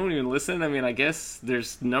 God, does anyone even listen? I mean, I guess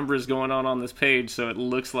there's numbers going on this page, so it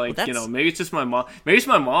looks like, you know, maybe it's just my mom. Maybe it's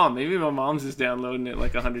my mom. Maybe my mom's just downloading it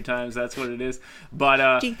like 100 times. That's what it is.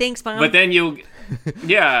 But gee, thanks, Mom. But then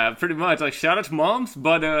yeah, pretty much. Like, shout out to moms.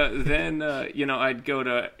 But then you know, I'd go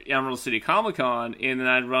to Emerald City Comic Con, and then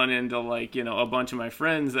I'd run into, like, you know, a bunch of my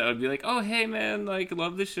friends that would be like, oh, hey man, like,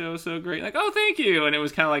 love the show, so great. Like, oh, thank you. And it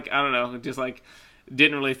was kind of like, I don't know, just like,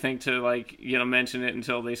 didn't really think to, like, you know, mention it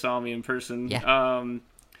until they saw me in person. Yeah.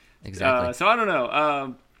 Exactly. So I don't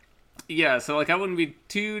know. Yeah, so, like, I wouldn't be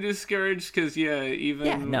too discouraged because, even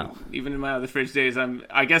in my other fridge days,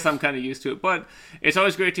 I guess I'm kind of used to it. But it's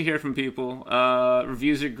always great to hear from people.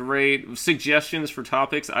 Reviews are great. Suggestions for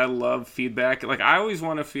topics. I love feedback. Like, I always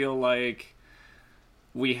want to feel like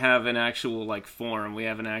we have an actual, like, forum. We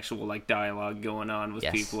have an actual, like, dialogue going on with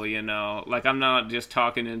people, you know? Like, I'm not just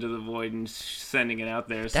talking into the void and sending it out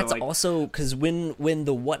there. That's so, like, also because when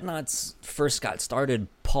the Whatnots first got started,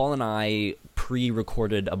 Paul and I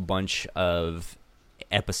pre-recorded a bunch of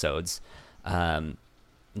episodes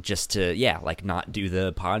just to, like, not do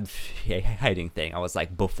the pod hiding thing. I was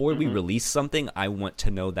like, before we release something, I want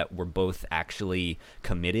to know that we're both actually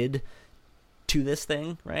committed to this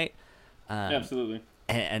thing, right? Absolutely.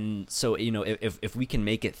 And so, you know, if we can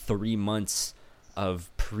make it 3 months of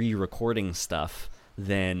pre-recording stuff,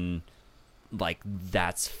 then, like,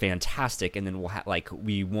 that's fantastic. And then we'll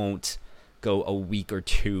we won't go a week or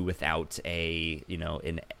two without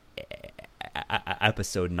an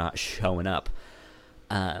episode not showing up.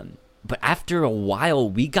 But after a while,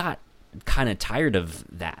 we got kind of tired of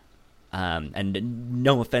that. And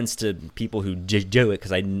no offense to people who do it,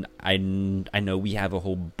 because I know we have a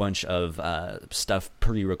whole bunch of stuff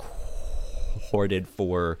pre-recorded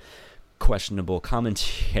for questionable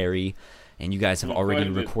commentary, and you guys have already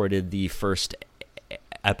recorded the first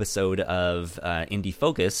episode of Indie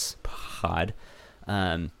Focus Pod.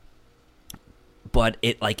 But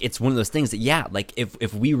it's one of those things that,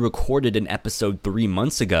 if we recorded an episode 3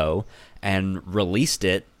 months ago and released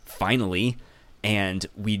it finally, and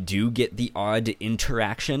we do get the odd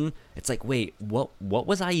interaction, it's like, wait, what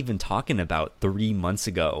was I even talking about 3 months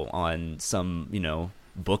ago on some, you know,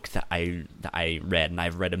 book that I read, and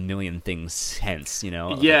I've read a million things since, you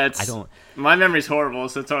know? Yeah, my memory's horrible,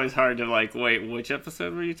 so it's always hard to, like, wait, which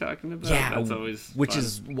episode were you talking about? Yeah, that's always which fun.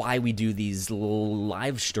 Is why we do these little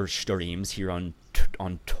live streams here on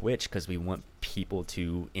Twitch, because we want people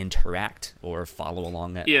to interact or follow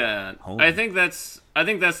along at home. I think that's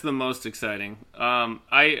the most exciting.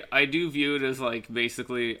 I do view it as, like,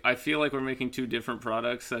 basically, I feel like we're making two different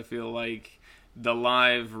products. I feel like the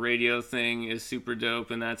live radio thing is super dope,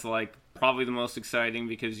 and that's, like, probably the most exciting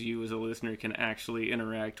because you as a listener can actually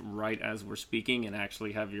interact right as we're speaking and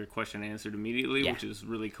actually have your question answered immediately, which is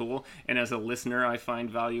really cool. And as a listener, I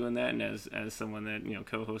find value in that, and as someone that, you know,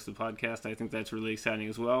 co-hosts the podcast, I think that's really exciting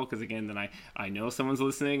as well, because again, then I know someone's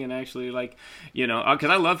listening and actually, like, you know,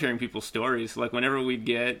 because I love hearing people's stories. Like, whenever we'd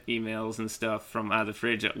get emails and stuff from Out of the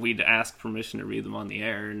Fridge, we'd ask permission to read them on the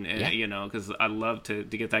air, and you know, because I love to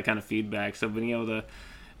get that kind of feedback. So being able to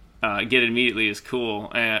get it immediately is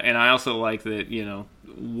cool, and I also like that, you know,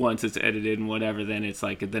 once it's edited and whatever, then it's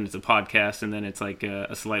like, then it's a podcast, and then it's like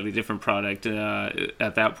a slightly different product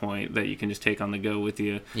at that point that you can just take on the go with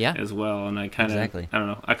you as well. And I kind of I don't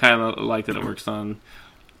know, I kind of like that it works on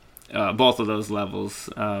both of those levels.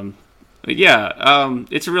 But yeah,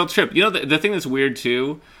 it's a real trip. You know, the thing that's weird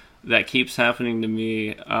too that keeps happening to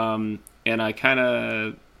me, and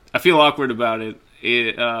I feel awkward about it.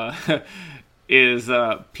 Is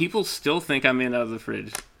people still think I'm in Out of the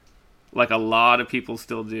Fridge. Like, a lot of people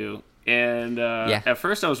still do. And at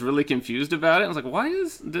first I was really confused about it. I was like, why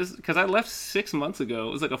is this? Because I left 6 months ago.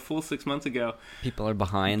 It was like a full 6 months ago. People are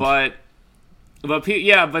behind. But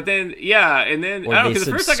then, and then, or I don't know, they because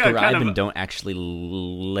at first I got kind of... and don't actually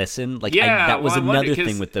listen. Like, that was another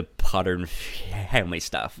thing with the Potter and Family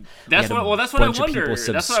stuff. That's what I wonder. That's what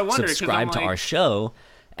I wonder. Subscribe to our show.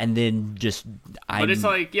 And then but it's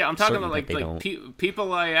like, I'm talking about like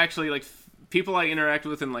people I actually like, people I interact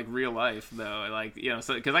with in like real life though. Like, you know,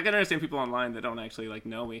 so because I can understand people online that don't actually like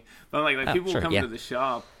know me, but like people will come to the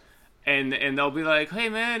shop, and they'll be like, "Hey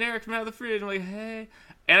man, Eric from Out of the Fridge." I'm like, "Hey,"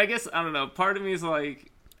 and I guess I don't know. Part of me is like,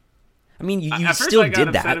 I mean, you still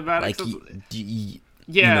did that. Like, you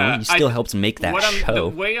still helped make that show.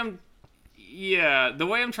 The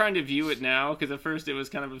way I'm trying to view it now, because at first it was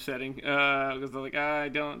kind of upsetting, because I'm like, I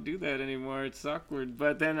don't do that anymore, it's awkward.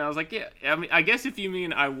 But then I was like, I mean, I guess if you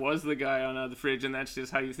mean I was the guy on the fridge and that's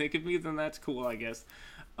just how you think of me, then that's cool, I guess.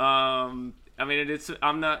 I mean,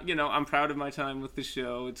 I'm not, you know, I'm proud of my time with the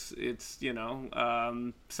show. It's you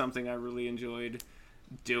know, something I really enjoyed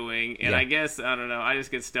doing, and I guess, I don't know, I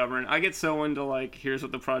just get stubborn. I get so into like, here's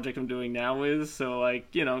what the project I'm doing now is, so like,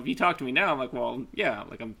 you know, if you talk to me now, I'm like, well, yeah,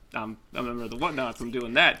 like I'm a member of the Whatnots, I'm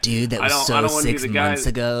doing that, dude. That was so 6 months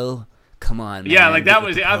ago. Come on, man. Yeah, like that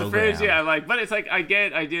was Out of the Fridge. Yeah, like, but it's like I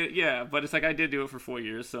did, yeah, but it's like I did do it for 4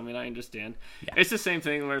 years, so I mean, I understand. It's the same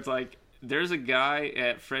thing where it's like, there's a guy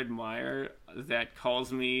at Fred Meyer that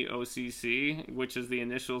calls me OCC, which is the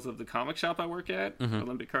initials of the comic shop I work at,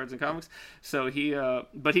 Olympic Cards and Comics. So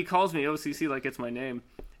but he calls me OCC like it's my name.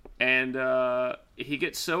 And he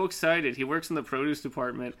gets so excited. He works in the produce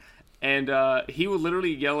department. And he will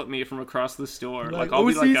literally yell at me from across the store. Like I'll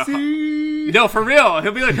OCC? Be like, no, for real.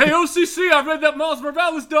 He'll be like, "Hey, OCC, I read that Miles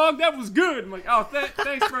Morales dog. That was good." I'm like, "Oh,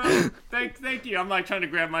 thanks, bro. Thank you." I'm like trying to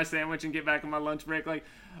grab my sandwich and get back on my lunch break, like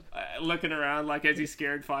looking around, like as he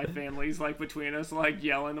scared 5 families like between us, like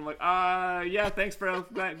yelling. I'm like, yeah, thanks, bro.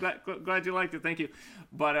 Glad you liked it. Thank you."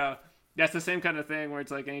 But that's the same kind of thing where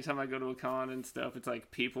it's like anytime I go to a con and stuff, it's like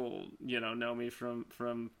people, you know me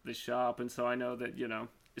from the shop, and so I know that, you know,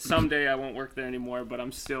 someday I won't work there anymore, but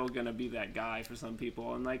I'm still gonna be that guy for some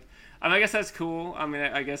people. And like, I guess that's cool. I mean,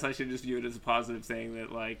 I guess I should just view it as a positive thing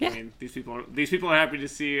that, like, I mean, these people are happy to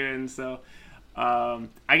see you, and so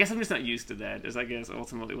I guess I'm just not used to that. Is I guess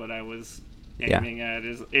ultimately what I was aiming at.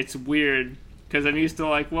 Is it's weird because I'm used to,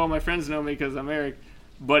 like, well, my friends know me because I'm Eric.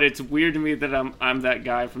 But it's weird to me that I'm that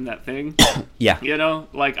guy from that thing. Yeah. You know?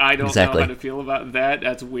 Like, I don't know how to feel about that.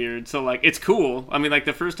 That's weird. So, like, it's cool. I mean, like,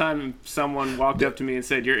 the first time someone walked up to me and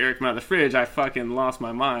said, "You're Eric from Out of the Fridge," I fucking lost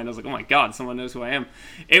my mind. I was like, oh my God, someone knows who I am.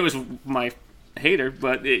 It was my hater,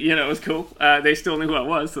 but, it was cool. They still knew who I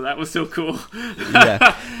was, so that was so cool.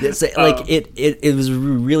 Yeah. It's, like, it was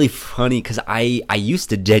really funny because I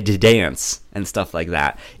used to dance and stuff like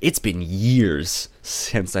that. It's been years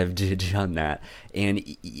since I've done that. And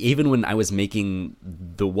even when I was making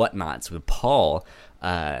the Whatnots with Paul,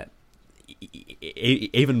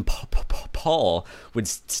 even Paul would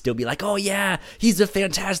still be like, "Oh yeah, he's a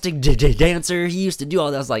fantastic dancer. He used to do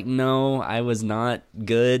all that." I was like, "No, I was not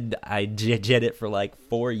good. I did it for like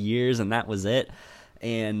 4 years, and that was it."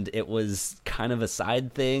 And it was kind of a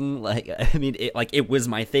side thing. Like, I mean, it was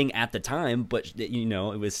my thing at the time, but you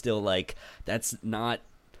know, it was still like, that's not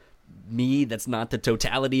me. That's not the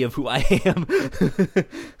totality of who I am.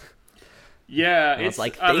 Yeah, it's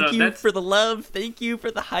like, thank you for the love, thank you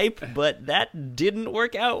for the hype, but that didn't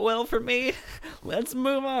work out well for me. Let's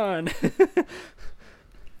move on.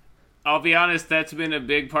 I'll be honest, that's been a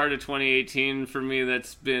big part of 2018 for me.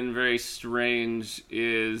 That's been very strange.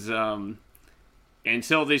 Is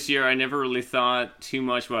until this year, I never really thought too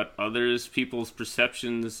much about people's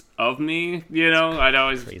perceptions of me. You know, I'd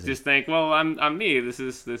always just think, well, I'm me. This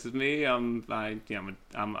is me. I'm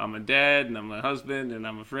a dad, and I'm a husband, and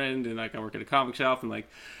I'm a friend, and like I work at a comic shop, and like,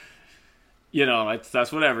 you know,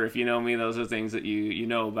 that's whatever. If you know me, those are things that you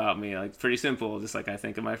know about me. Like, pretty simple. Just like I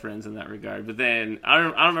think of my friends in that regard. But then I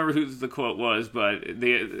don't remember who the quote was, but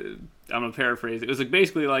I'm gonna paraphrase. It was like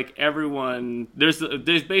basically like everyone there's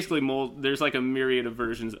basically there's like a myriad of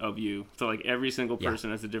versions of you. So like every single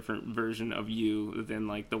person has a different version of you than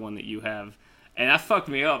like the one that you have. And that fucked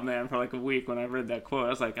me up, man, for like a week when I read that quote. I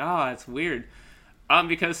was like, oh, that's weird.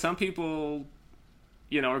 Because some people,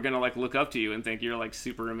 you know, are gonna like look up to you and think you're like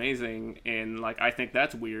super amazing, and like I think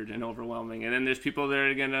that's weird and overwhelming. And then there's people that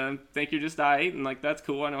are gonna think you're just aight, and like that's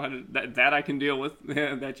cool. I know how to that I can deal with.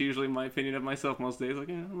 That's usually my opinion of myself most days. Like,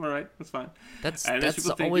 yeah, I'm all right, that's fine. That's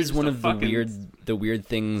always one of the weird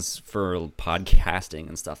things for podcasting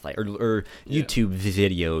and stuff like, or YouTube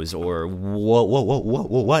videos or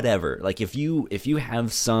whatever. Like if you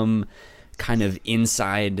have some kind of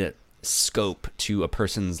inside scope to a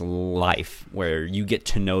person's life where you get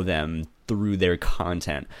to know them through their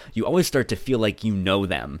content, you always start to feel like you know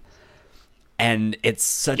them, and it's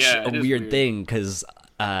such a weird thing because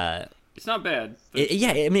it's not bad.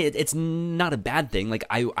 I mean it's not a bad thing. Like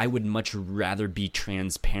I would much rather be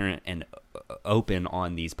transparent and open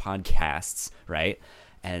on these podcasts, right?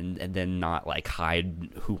 And then not like hide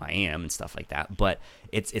who I am and stuff like that. But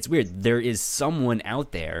it's weird. There is someone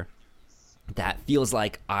out there that feels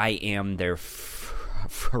like I am their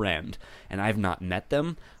friend, and I've not met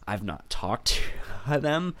them. I've not talked to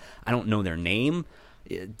them. I don't know their name.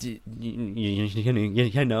 You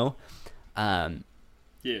know, and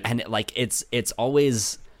like it's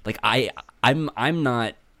always like I'm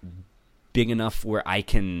not big enough where I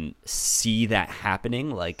can see that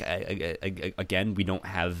happening. Like again, we don't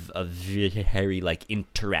have a very like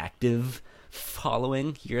interactive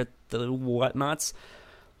following here at the Whatnots,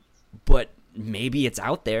 but maybe it's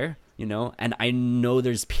out there, you know, and I know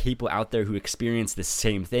there's people out there who experience the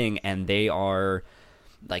same thing, and they are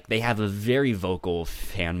like, they have a very vocal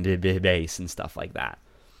fan base and stuff like that.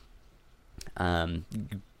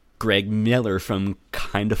 Greg Miller from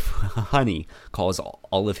Kind of Funny calls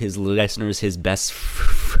all of his listeners his best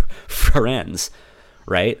friends,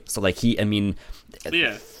 right? So like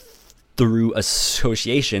through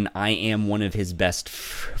association, I am one of his best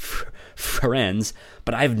friends,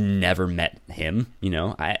 but I've never met him. You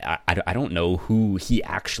know, I don't know who he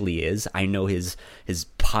actually is. I know his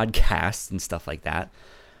podcasts and stuff like that.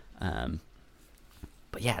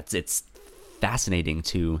 But yeah, it's fascinating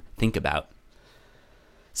to think about.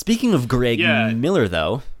 Speaking of Greg Miller,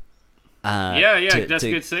 though, that's a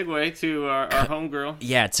good segue to our homegirl.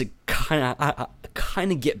 Yeah, to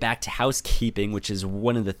kind of get back to housekeeping, which is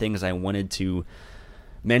one of the things I wanted to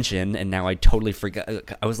mention, and now I totally forgot.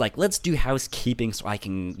 I was like, let's do housekeeping so I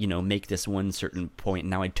can, you know, make this one certain point.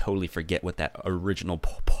 Now I totally forget what that original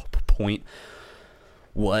point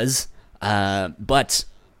was. But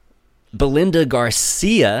Belinda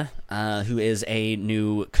Garcia, who is a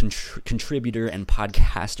new contributor and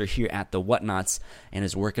podcaster here at the Whatnots, and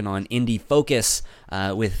is working on Indie Focus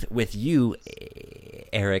with you,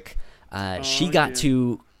 Eric. She got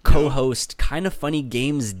to co-host Kind of Funny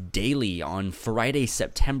Games Daily on Friday,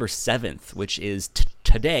 September 7th, which is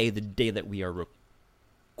today, the day that we are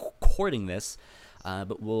recording this,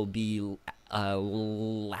 but will be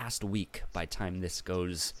last week by time this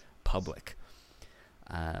goes public.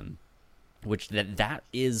 Which that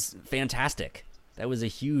is fantastic. That was a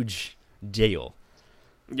huge deal.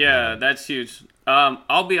 Yeah, that's huge.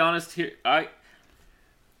 I'll be honest here.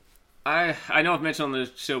 I know I've mentioned on the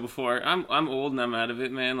show before. I'm old and I'm out of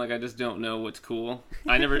it, man. Like I just don't know what's cool.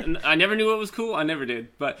 I never knew what was cool. I never did.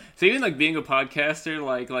 But so even like being a podcaster,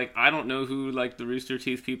 like I don't know who like the Rooster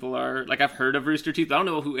Teeth people are. Like I've heard of Rooster Teeth, but I don't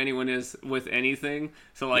know who anyone is with anything.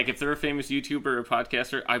 So like if they're a famous YouTuber or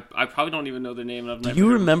podcaster, I probably don't even know their name. And I've never. Do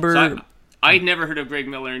you remember? I'd never heard of Greg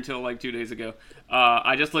Miller until like 2 days ago.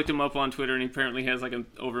 I just looked him up on Twitter, and he apparently has like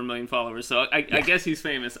over 1 million followers. So I guess he's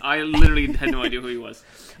famous. I literally had no idea who he was.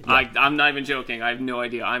 Yeah. I'm not even joking. I have no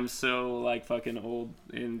idea. I'm so like fucking old,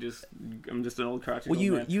 and I'm just an old crotchety old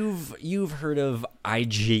man. You've heard of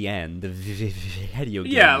IGN, the video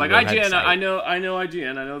game? Yeah, like IGN. Website. I know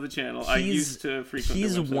IGN. I know the channel. I used to frequent.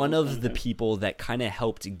 He's one of the people that kind of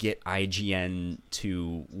helped get IGN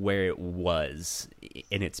to where it was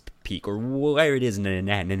in its peak, or where it is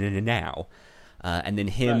now. And then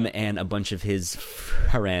him and a bunch of his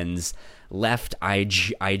friends left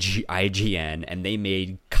IGN, and they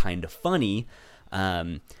made Kind of Funny,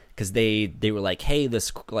 because because they were like, hey,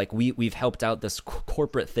 this like we've helped out this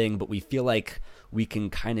corporate thing, but we feel like we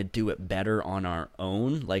can kind of do it better on our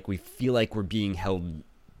own. Like we feel like we're being held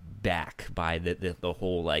back by the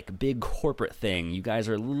whole like big corporate thing. You guys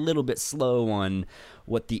are a little bit slow on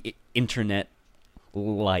what the internet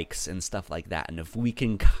likes and stuff like that, and if we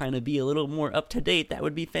can kind of be a little more up to date, that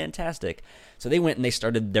would be fantastic. So they went and they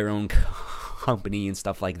started their own company and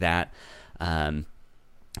stuff like that. And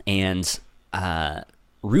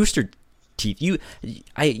Rooster Teeth, you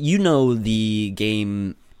know the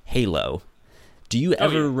game Halo. Do you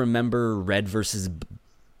ever remember Red versus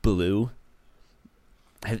Blue?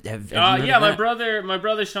 Have you heard yeah, of my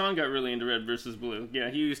brother Sean got really into Red versus Blue. Yeah,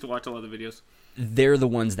 he used to watch a lot of the videos. They're the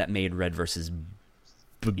ones that made Red versus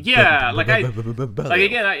yeah, like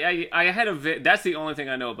again, I had that's the only thing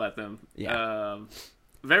I know about them. Yeah.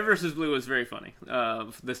 Red versus Blue was very funny.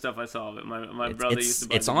 The stuff I saw of it, my brother used to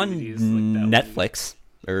buy it's the on DVDs like Netflix,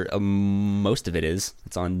 or most of it is.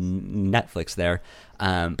 It's on Netflix there.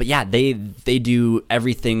 But yeah, they do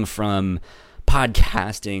everything from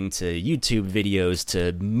podcasting to YouTube videos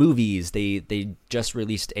to movies. They just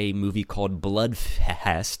released a movie called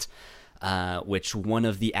Bloodfest, which one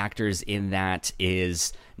of the actors in that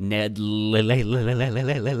is Ned Leeds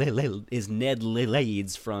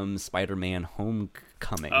from Spider-Man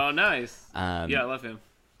Homecoming. Oh, nice. Yeah, I love him.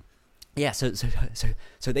 Yeah, so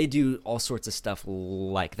they do all sorts of stuff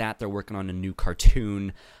like that. They're working on a new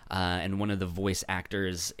cartoon, and one of the voice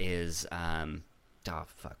actors is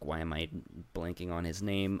why am I blanking on his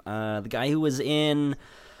name? The guy who was in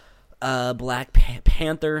Black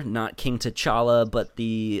Panther, not King T'Challa, but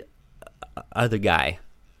the other guy.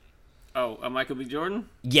 Oh, Michael B. Jordan?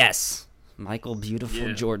 Yes, Michael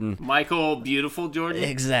Beautiful Jordan. Michael Beautiful Jordan?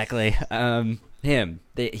 Exactly. Him.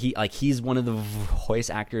 He's one of the voice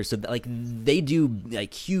actors, so like they do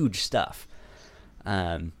like huge stuff.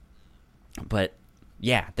 But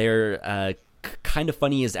yeah, they're Kind of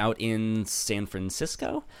Funny is out in San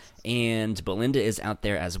Francisco, and Belinda is out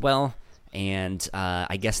there as well. And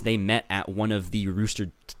I guess they met at one of the Rooster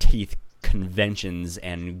Teeth conventions,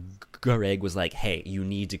 and Greg was like, "Hey, you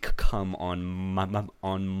need to come on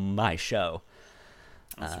my show."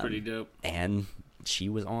 That's pretty dope. And she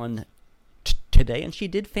was on today, and she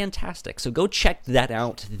did fantastic. So go check that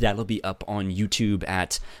out. That'll be up on YouTube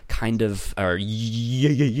at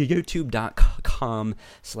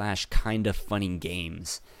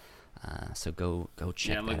youtube.com/kindoffunnygames. So go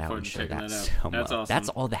check that out and show that. That's awesome. That's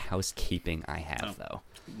all the housekeeping I have, though.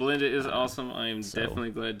 Belinda is awesome. I am definitely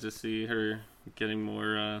glad to see her getting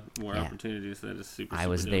more opportunities. That is super. I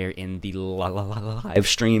was dope. there in the live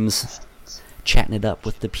streams, chatting it up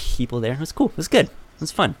with the people there. It was cool. It was good. It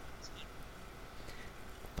was fun.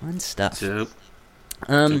 Fun stuff. Dope.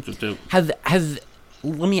 Dope.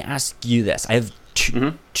 Let me ask you this. I have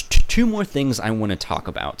two more things I want to talk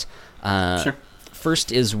about. Sure.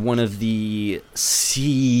 First is one of the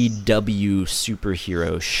CW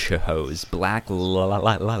superhero shows, Black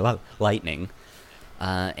Lightning,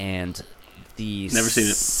 and the Never seen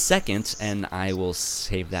it. second, and I will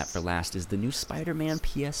save that for last, is the new Spider-Man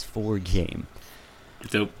PS4 game.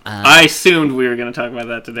 Dope. I assumed we were going to talk about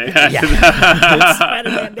that today. Yeah. It's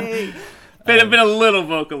Spider-Man Day. I've been a little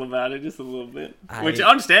vocal about it, just a little bit. Which,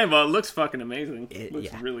 understandable. It looks fucking amazing. It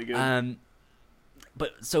looks really good.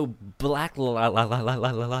 But so Black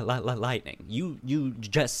Lightning, you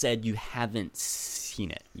just said you haven't seen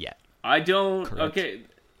it yet. I don't. Correct? Okay,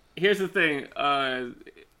 here's the thing. I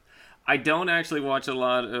don't actually watch a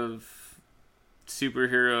lot of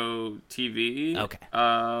superhero TV. Okay.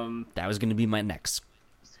 That was going to be my next.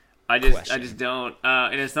 I just don't.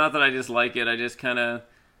 And it's not that I just like it. I just kind of.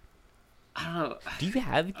 I don't know. Do you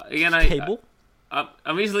have cable?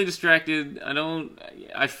 I'm easily distracted.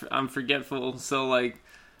 I'm forgetful. So like,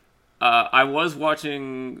 I was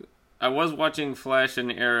watching Flash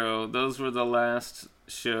and Arrow. Those were the last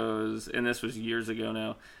shows, and this was years ago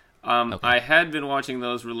now. Okay. I had been watching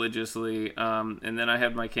those religiously, and then I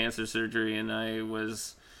had my cancer surgery, and I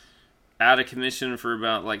was out of commission for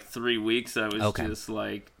about like 3 weeks. I was just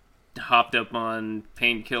like hopped up on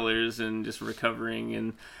painkillers and just recovering,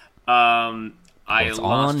 and it's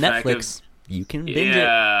all on Netflix. You can binge it.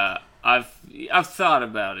 Yeah, I've thought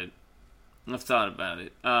about it. But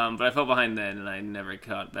I fell behind then, and I never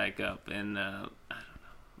caught back up. And I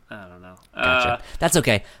don't know. Gotcha. That's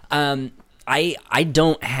okay. I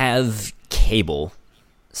don't have cable,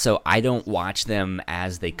 so I don't watch them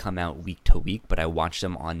as they come out week to week. But I watch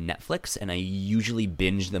them on Netflix, and I usually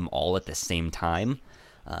binge them all at the same time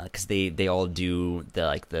because they all do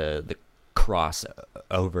the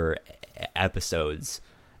crossover episodes.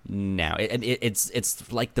 Now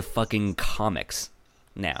it's like the fucking comics.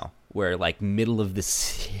 now, where like middle of the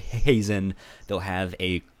season they'll have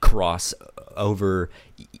a crossover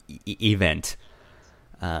event,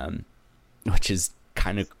 which is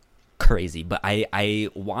kind of crazy. But I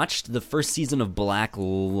watched the first season of Black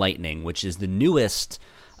Lightning, which is the newest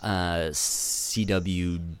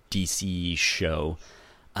CW DC show,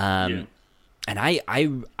 and I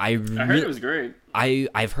heard it was great.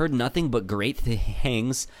 I've heard nothing but great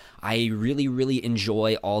things. I really, really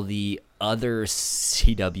enjoy all the other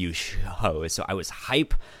CW shows, so I was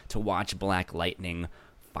hype to watch Black Lightning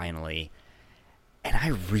finally, and I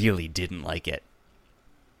really didn't like it.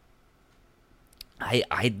 I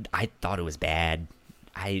thought it was bad.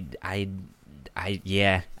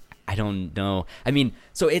 Yeah, I don't know. I mean,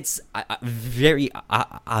 so it's very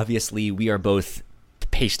obviously we are both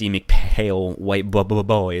pasty McPale white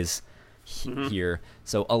boys here,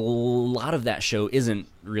 so a lot of that show isn't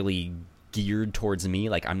really geared towards me.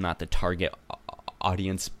 Like, I'm not the target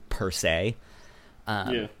audience per se.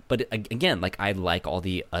 But again, like, I like all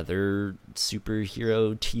the other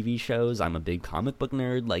superhero TV shows. I'm a big comic book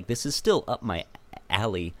nerd. Like, this is still up my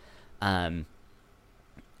alley. I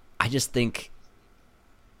just think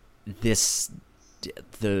the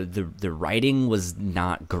writing was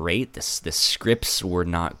not great. The scripts were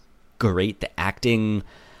not great. The acting,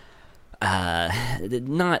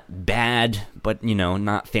 not bad, but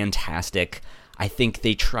not fantastic. I think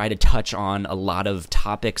they try to touch on a lot of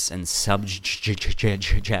topics and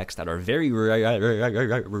subjects that are very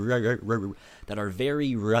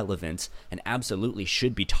relevant and absolutely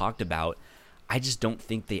should be talked about. I just don't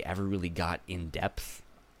think they ever really got in depth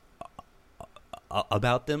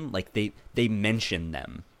about them. Like, they mention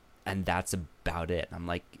them, and that's about it. I'm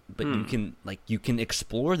like, but you can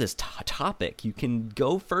explore this topic. You can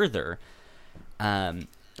go further.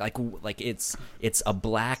 Like it's a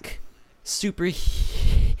black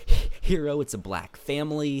superhero. It's a black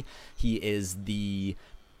family. He is the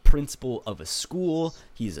principal of a school.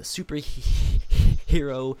 He's a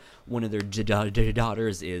superhero. One of their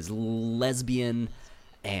daughters is lesbian,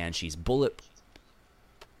 and she's bulletproof.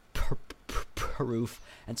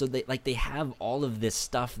 And so they have all of this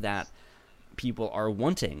stuff that people are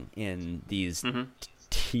wanting in these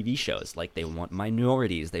TV shows. Like, they want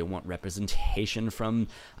minorities, they want representation from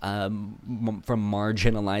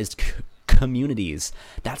marginalized communities.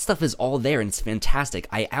 That stuff is all there, and it's fantastic.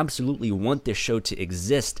 I absolutely want this show to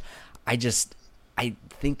exist. I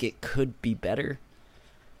think it could be better,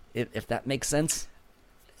 if that makes sense.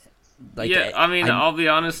 Like, yeah, I mean, I'll be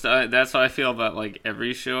honest. That's how I feel about like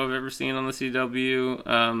every show I've ever seen on the CW.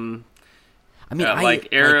 I mean, like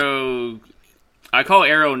Arrow. I call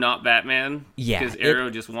Arrow not Batman. Yeah, because Arrow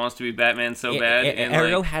just wants to be Batman so bad. And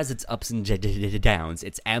Arrow has its ups and downs.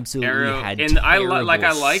 It's absolutely had and I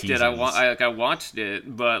liked seasons. it. I watched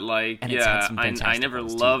it, but like, yeah, I never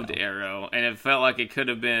loved Arrow, and it felt like it could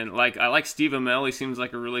have been like, I like Steve Amell. He seems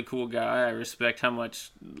like a really cool guy. I respect how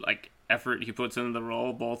much like effort he puts into the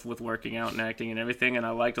role, both with working out and acting and everything. And I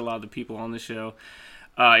liked a lot of the people on the show.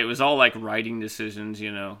 It was all like writing decisions,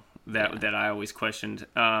 that I always questioned,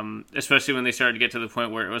 especially when they started to get to the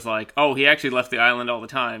point where it was like, oh, he actually left the island all the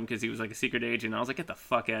time because he was like a secret agent. I was like, get the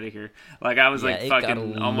fuck out of here! Like, I was like,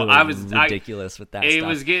 fucking, I was ridiculous with that. It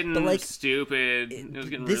was getting stupid. It was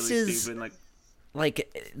getting really stupid.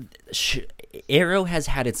 Arrow has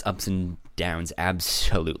had its ups and downs,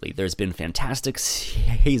 absolutely. There's been fantastic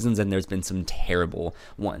seasons, and there's been some terrible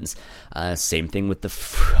ones. Same thing with The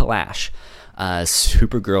Flash.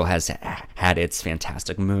 Supergirl has had its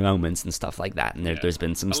fantastic moments and stuff like that, and there's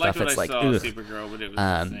been some stuff that's like, Supergirl, but it was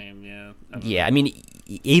the same, yeah. Yeah, I mean,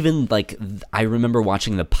 even like, I remember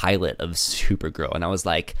watching the pilot of Supergirl, and I was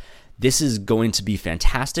like, this is going to be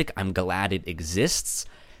fantastic. I'm glad it exists.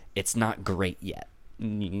 It's not great yet.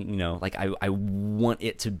 Like, I want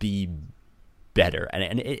it to be better,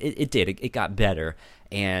 and it did. It got better,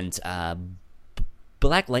 and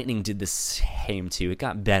Black Lightning did the same too. It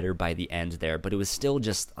got better by the end there, but it was still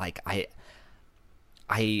just like,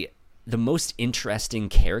 the most interesting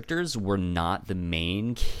characters were not the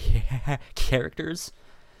main characters,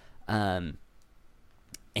 and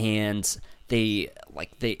they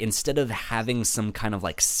instead of having some kind of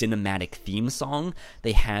like cinematic theme song,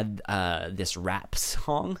 they had this rap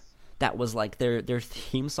song that was like their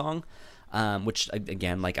theme song, which,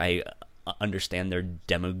 again, like, I understand their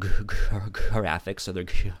demographics, so they're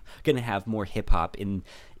gonna have more hip-hop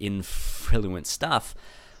influent stuff,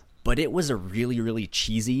 but it was a really, really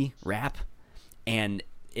cheesy rap, and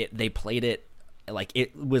they played it like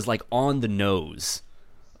it was like on the nose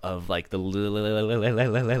of like the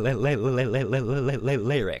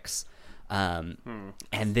lyrics, And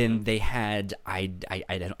then they had I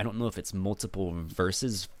don't know if it's multiple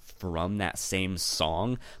verses from that same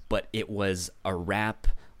song, but it was a rap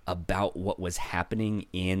about what was happening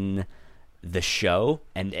in the show,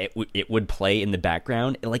 and it would play in the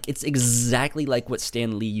background. Like, it's exactly like what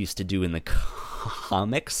Stan Lee used to do in the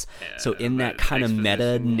comics. So in that kind of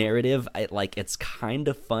meta narrative, it's kind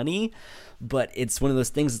of funny, but it's one of those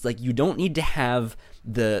things. It's like, you don't need to have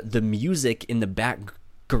the music in the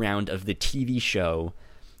background of the TV show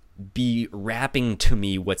be rapping to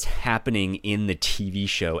me what's happening in the TV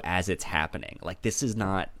show as it's happening. Like, this is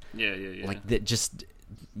not like that. Just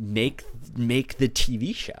make the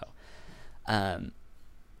TV show. And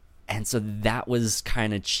so that was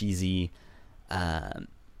kind of cheesy. I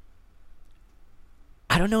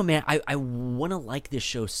don't know, man. I want to like this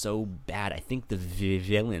show so bad. I think the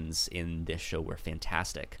villains in this show were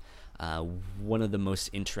fantastic. One of the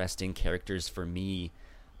most interesting characters for me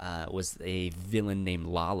was a villain named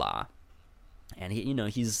Lala, and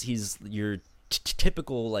he's your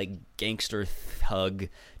typical like gangster thug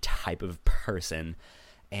type of person,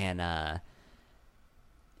 and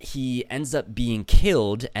he ends up being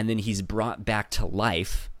killed, and then he's brought back to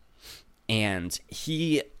life, and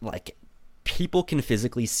he, like, people can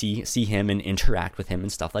physically see him and interact with him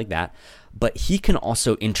and stuff like that, but he can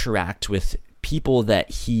also interact with people that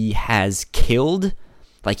he has killed.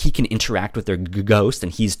 Like, he can interact with their ghost,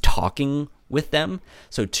 and he's talking with them.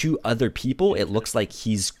 So to other people, it looks like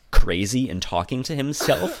he's crazy and talking to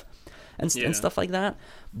himself and stuff like that.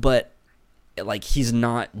 But, like, he's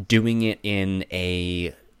not doing it in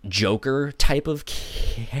a Joker type of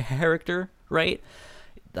character, right?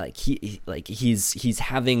 Like, he's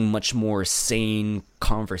having much more sane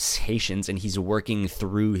conversations, and he's working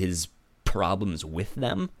through his problems with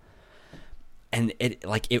them. And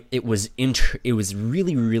it was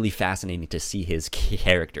really, really fascinating to see his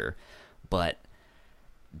character, but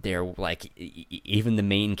they're like, even the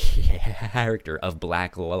main character of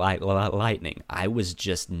Black Lightning, I was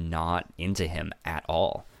just not into him at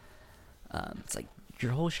all. It's like,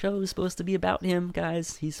 your whole show is supposed to be about him,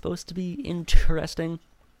 guys. He's supposed to be interesting.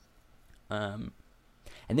 And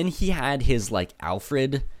then he had his, like,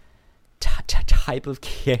 Alfred type of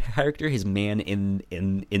character, his man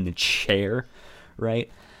in the chair, right?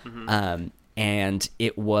 Mm-hmm. And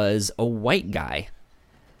it was a white guy,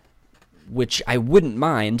 which I wouldn't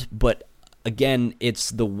mind, but again, it's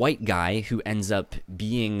the white guy who ends up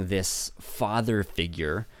being this father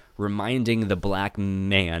figure, reminding the black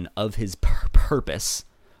man of his purpose,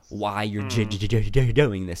 why you're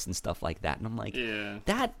doing this and stuff like that. And I'm like,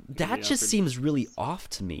 that just seems really off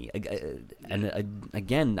to me. And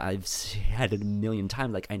again, I've said it a million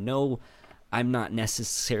times, like, I know I'm not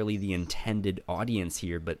necessarily the intended audience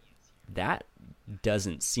here, but that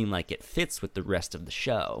doesn't seem like it fits with the rest of the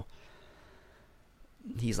show.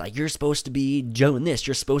 He's like, you're supposed to be doing this,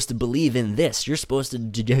 you're supposed to believe in this, you're supposed to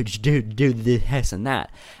do this and that.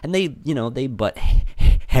 And they butt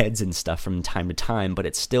heads and stuff from time to time, but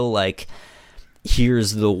it's still like,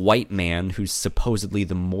 here's the white man who's supposedly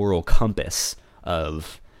the moral compass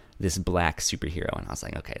of this black superhero. And I was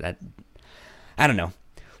like, okay, I don't know,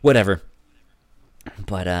 whatever.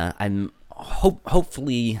 But I'm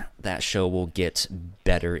hopefully that show will get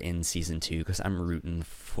better in season 2, because I'm rooting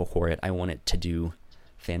for it. I want it to do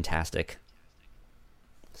fantastic.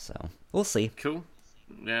 So we'll see. Cool.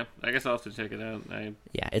 Yeah, I guess I'll have to check it out.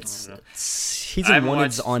 It's season 1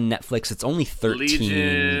 is on Netflix. It's only 13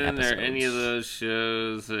 Legion episodes. Or any of those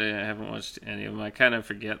shows. I haven't watched any of them. I kind of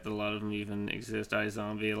forget that a lot of them even exist.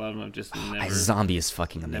 iZombie, a lot of them I've just never. iZombie is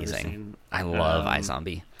fucking amazing. I love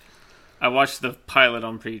iZombie. I watched the pilot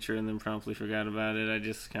on Preacher and then promptly forgot about it. I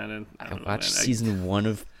just kind of. I watched season 1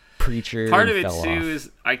 of Preacher. Part of it too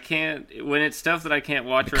is I can't, when it's stuff that I can't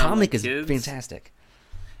watch the around comic my is kids. Fantastic.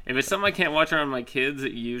 If it's something I can't watch around my kids,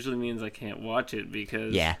 it usually means I can't watch it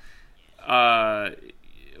because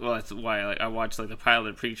well, that's why I watch like the pilot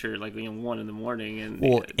of Preacher like 1 in the morning, and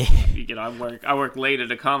I work late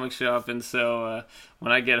at a comic shop, and so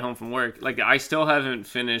when I get home from work, like I still haven't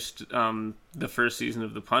finished the first season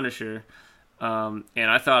of The Punisher. And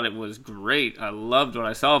I thought it was great. I loved what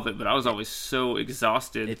I saw of it, but I was always so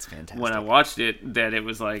exhausted it's fantastic. When I watched it that it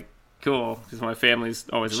was like, cool, because my family's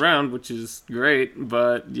always around, which is great.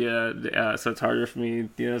 But so it's harder for me,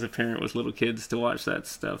 as a parent with little kids, to watch that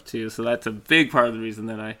stuff too. So that's a big part of the reason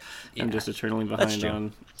that I am just eternally behind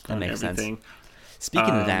on everything. Sense.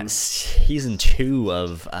 Speaking of that, season 2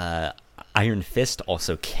 of Iron Fist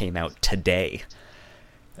also came out today.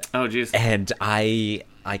 Oh, jeez. And I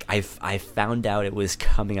found out it was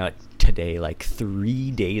coming out today, like 3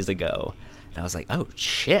 days ago, and I was like, oh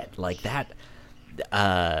shit, like that.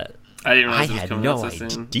 I didn't I realize it was had coming no out so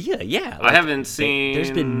soon. idea. Yeah, I haven't seen.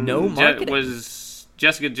 There's been no marketing. Was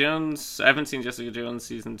Jessica Jones? I haven't seen Jessica Jones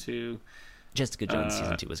season 2. Jessica Jones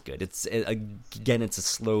season 2 was good. Again, it's a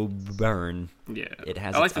slow burn. Yeah, it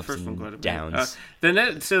has I like its the ups first and one quite a bit. downs. The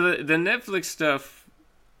Netflix stuff,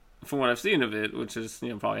 from what I've seen of it, which is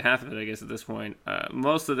probably half of it, I guess at this point.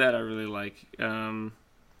 Most of that I really like,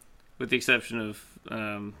 with the exception of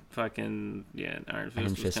fucking Iron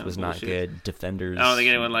Fist was not good. Defenders. I don't think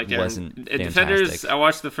anyone liked wasn't fantastic. Defenders. I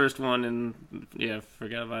watched the first one and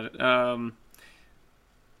forgot about it.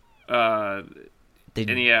 I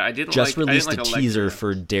didn't just like, released I didn't a like teaser Electra.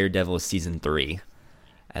 for Daredevil season 3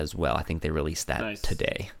 as well. I think they released that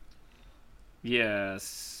today. Yeah,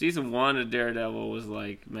 season 1 of Daredevil was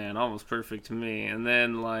almost perfect to me. And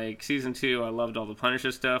then season 2, I loved all the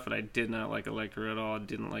Punisher stuff, but I did not like Electra at all. I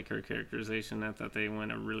didn't like her characterization. I thought they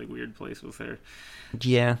went a really weird place with her.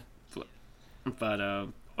 Yeah. But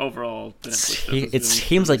overall, the Netflix stuff is it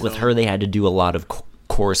seems like with her they had to do a lot of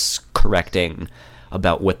course correcting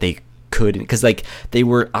about what they could, because they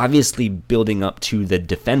were obviously building up to the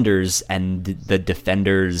Defenders, and the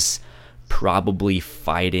Defenders probably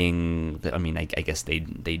fighting. I mean, I guess they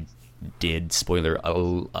did. Spoiler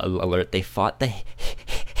alert! They fought the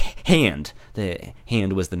Hand. The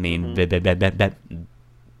Hand was the main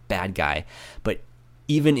bad guy, but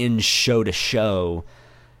even in show to show,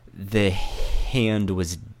 the Hand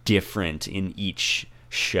was different in each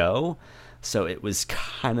show, so it was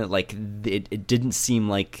kind of like it didn't seem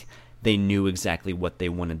like they knew exactly what they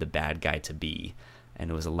wanted the bad guy to be, and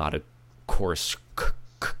it was a lot of course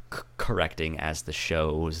correcting as the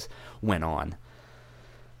shows went on.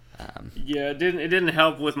 It didn't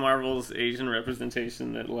help with Marvel's Asian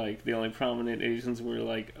representation that the only prominent Asians were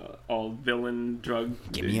all villain drug.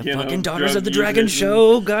 Give me a fucking Daughters of the Dragon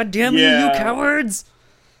show, god damn you cowards!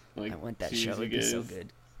 I want that show. It'd be so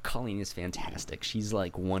good. Colleen is fantastic. She's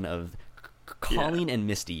one of Colleen and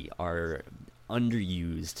Misty are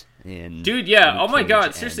underused in. Dude, yeah. Oh my god,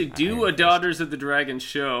 and seriously, do a Daughters of the Dragon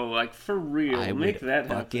show, for real. Make that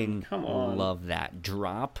happen. Come on. Love that.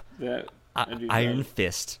 Drop that. Iron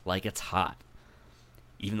Fist like it's hot,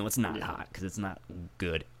 even though it's not hot, because it's not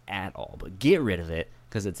good at all. But get rid of it,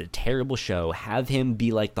 because it's a terrible show. Have him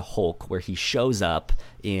be like the Hulk, where he shows up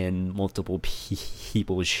in multiple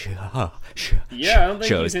people's shows. I don't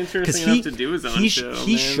think he's interesting enough to do his own show.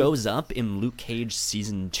 He shows up in Luke Cage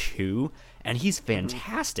season 2, and he's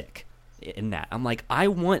fantastic in that. I'm like, I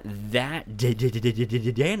want that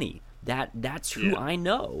Danny. That's who I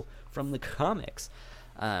know from the comics.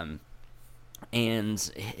 And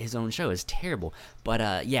his own show is terrible.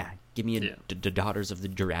 But give me a Daughters of the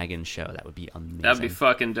Dragon show. That would be amazing. That'd be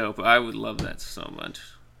fucking dope. I would love that so much.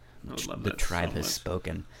 I would love the that tribe so has much.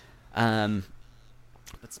 spoken. But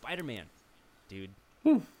Spider-Man, dude.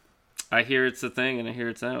 Whew. I hear it's a thing, and I hear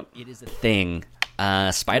it's out. It is a thing.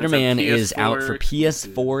 Spider-Man is out for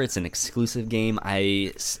exclusive. PS4. It's an exclusive game.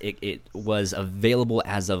 It was available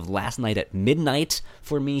as of last night at midnight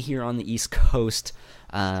for me here on the East Coast.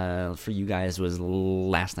 For you guys was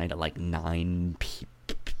last night at 9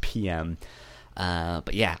 p.m.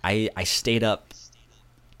 But yeah, I stayed up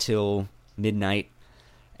till midnight,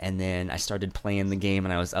 and then I started playing the game,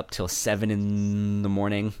 and I was up till 7 in the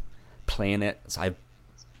morning playing it. So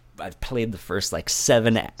I've played the first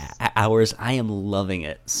 7 hours. I am loving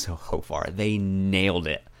it so far. They nailed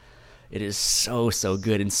it. It is so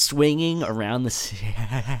good, and swinging around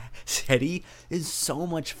the city is so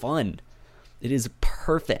much fun. It is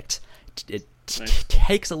perfect. It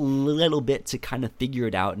takes a little bit to kind of figure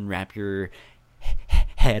it out and wrap your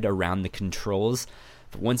head around the controls,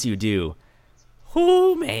 but once you do,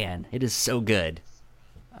 oh man, it is so good.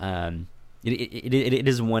 It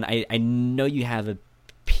is one. I know you have a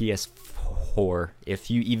PS4.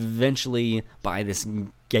 If you eventually buy this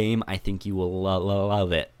game, I think you will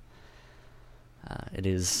love it. It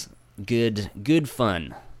is good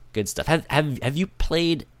fun, good stuff. Have you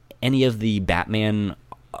played any of the Batman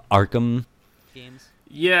Arkham games?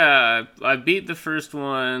 Yeah, I beat the first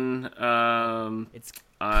one. It's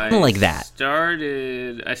kind of like that.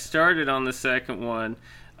 I started on the second one.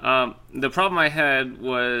 The problem I had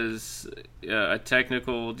was a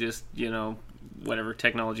technical, whatever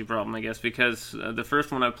technology problem, I guess, because the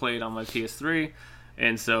first one I played on my PS3,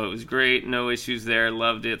 and so it was great, no issues there,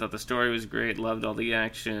 loved it, thought the story was great, loved all the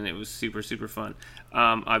action, it was super fun.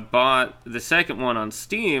 I bought the second one on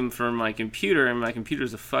Steam for my computer, and my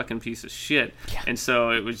computer's a fucking piece of shit, and so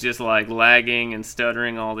it was just lagging and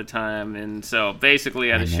stuttering all the time, and so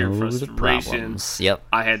basically out of sheer frustration,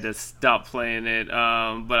 I had to stop playing it,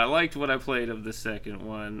 but I liked what I played of the second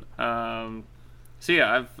one. So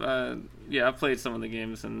I've played some of the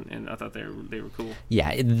games and I thought they were cool.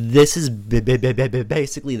 Yeah, this is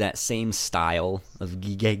basically that same style of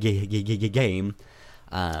game.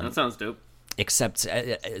 That sounds dope. Except,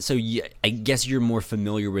 I guess you're more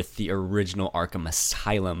familiar with the original Arkham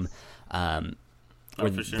Asylum. Where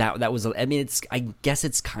for sure. that was, I mean, I guess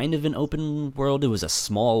it's kind of an open world. It was a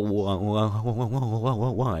small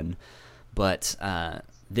one, but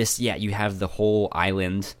this, you have the whole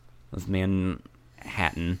island of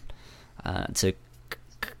Manhattan to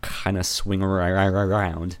kind of swing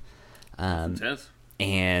around, Intense.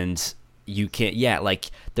 and you can,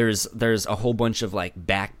 like there's a whole bunch of like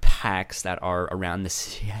backpacks that are around the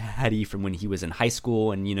city from when he was in high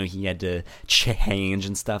school, and he had to change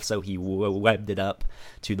and stuff, so he webbed it up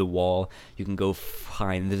to the wall. You can go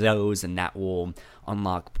find those, and that will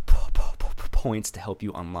unlock points to help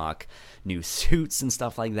you unlock new suits and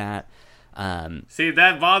stuff like that. See,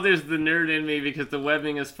 that bothers the nerd in me because the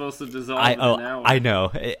webbing is supposed to dissolve in an hour. I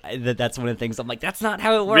know. That's one of the things I'm like, that's not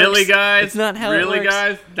how it works. Really, guys? It's not how it works. Really,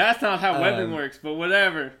 guys? That's not how webbing works, but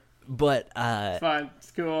whatever. But, it's fine.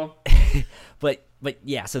 It's cool. But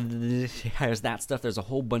yeah, so there's that stuff. There's a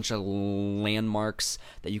whole bunch of landmarks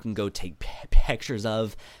that you can go take pictures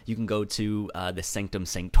of. You can go to the Sanctum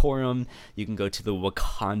Sanctorum. You can go to the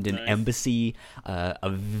Wakandan Embassy.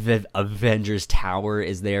 Avengers Tower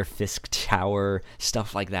is there. Fisk Tower.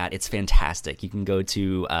 Stuff like that. It's fantastic. You can go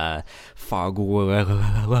to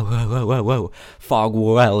Fogwell's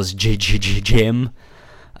Gym.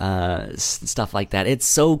 Stuff like that. It's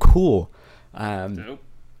so cool. Dope.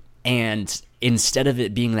 And instead of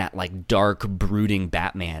it being that like dark, brooding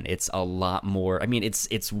Batman, it's a lot more. I mean,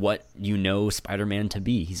 it's what Spider-Man to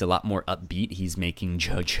be. He's a lot more upbeat. He's making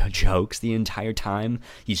jokes the entire time.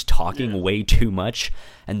 He's talking way too much,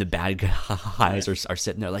 and the bad guys are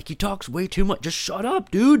sitting there like, he talks way too much. Just shut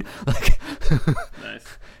up, dude. Like, Nice.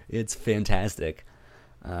 It's fantastic.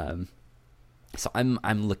 So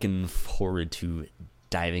I'm looking forward to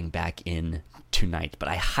diving back in tonight, but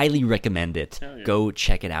I highly recommend it. Yeah. Go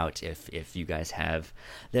check it out if you guys have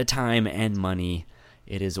the time and money.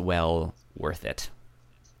 It is well worth it.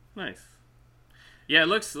 Nice. Yeah, it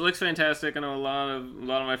looks fantastic. I know a lot of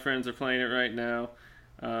my friends are playing it right now.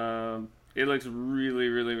 It looks really,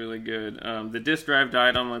 really, really good. The disc drive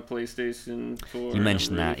died on my PlayStation 4. You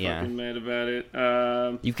mentioned I'm that, really yeah. fucking mad about it.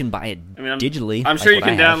 You can buy it digitally. I'm sure you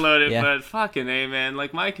like can what I have. download it, Yeah. but fucking A, man.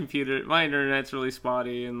 Like, my internet's really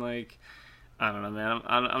spotty, and like, I don't know, man.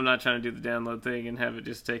 I'm not trying to do the download thing and have it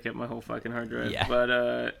just take up my whole fucking hard drive. Yeah.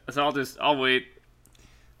 But so I'll wait.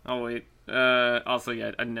 Also,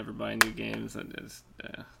 yeah, I'd never buy new games.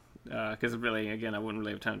 Because really, again, I wouldn't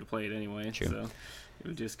really have time to play it anyway. True. So it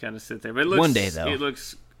would just kind of sit there. But it looks, One day, though. it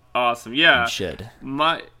looks awesome. Yeah, You should.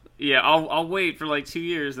 I'll wait for like 2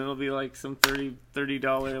 years, and it'll be like some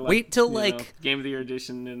 $30 like, Wait till, Game of the Year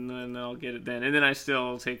edition, and then I'll get it then. And then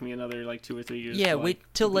it'll take me another like 2 or 3 years. Yeah, to, wait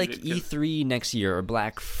till complete like it, 'cause- E3 next year or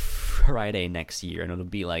Black Friday next year, and it'll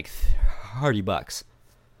be like $30.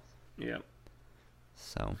 Yeah.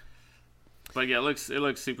 So. But yeah, it looks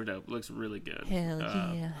super dope. It looks really good. Hell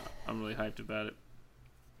yeah. I'm really hyped about it.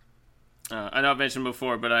 I know I've mentioned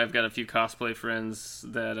before, but I've got a few cosplay friends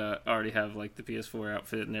that already have like the PS4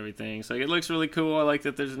 outfit and everything. So it looks really cool. I like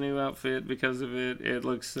that there's a new outfit because of it. It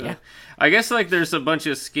looks. I guess like there's a bunch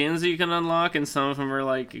of skins that you can unlock, and some of them are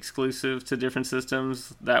like exclusive to different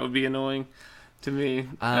systems. That would be annoying to me.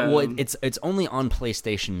 It's only on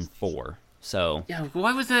PlayStation 4. So yeah,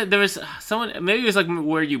 why was that? There was someone. Maybe it was like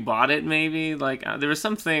where you bought it. Maybe like there was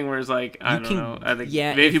something where it's like I don't know. I think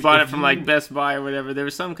maybe if you bought it from like Best Buy or whatever. There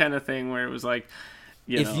was some kind of thing where it was like,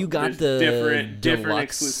 if you got the different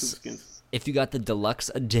exclusive skins. If you got the deluxe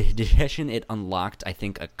edition, it unlocked I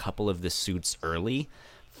think a couple of the suits early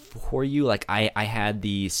for you. Like I had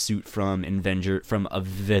the suit from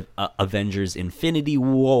Avengers Infinity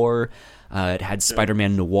War. It had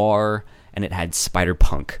Spider-Man Noir, and it had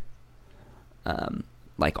Spider-Punk.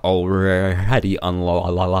 Like already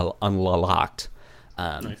unlocked.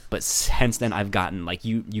 Nice. But since then I've gotten like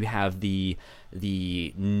you have the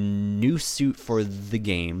new suit for the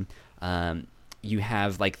game. You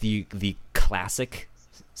have like the classic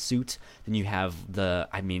suit. Then you have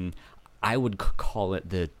I would call it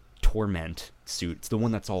the Torment suit. It's the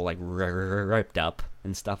one that's all like ripped up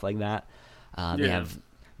and stuff like that. They have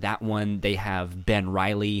that one. They have Ben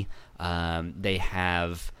Reilly. They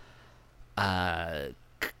have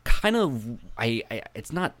kind of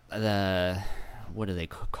it's not the, what do they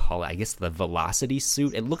call it? I guess the Velocity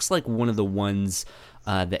suit. It looks like one of the ones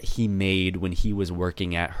that he made when he was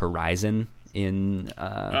working at Horizon in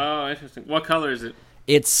oh, interesting. What color is it?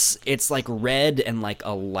 It's like red and like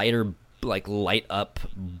a lighter like light up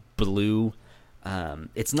blue.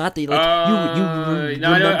 It's not the no,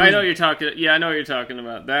 I know what you're talking. Yeah, I know what you're talking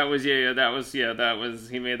about. That was that was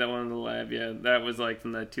he made that one in the lab. Yeah, that was like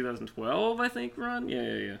from the 2012, I think, run.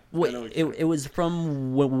 Yeah. Well, it was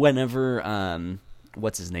from whenever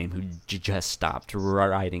what's his name who just stopped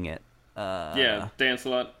writing it. Dan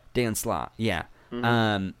Slott. Dan Slott. Yeah.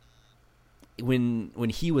 Mm-hmm. When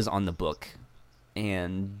he was on the book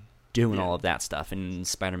and doing all of that stuff, and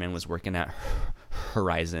Spider-Man was working at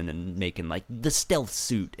Horizon and making like the stealth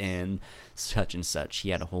suit and such and such. He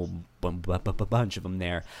had a whole bunch of them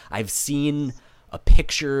there. I've seen a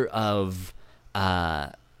picture of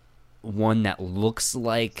one that looks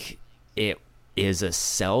like it is a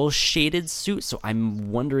cell shaded suit, so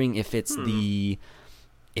I'm wondering if it's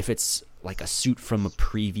if it's like a suit from a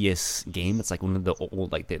previous game. It's like one of the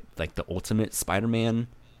old the Ultimate Spider-Man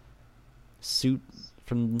suit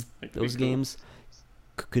from those games.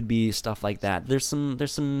 Could be stuff like that. There's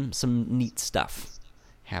some neat stuff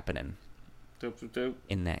happening Dope.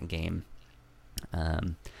 in that game.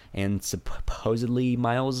 And supposedly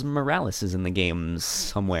Miles Morales is in the game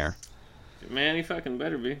somewhere. Man, he fucking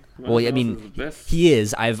better be. Well, I mean, he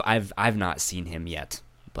is. I've not seen him yet,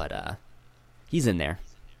 but he's in there.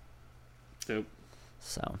 Dope.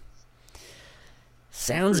 So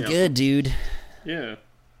sounds good, dude. Yeah.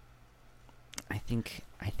 I think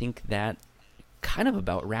that kind of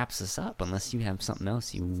about wraps us up, unless you have something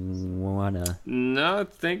else you wanna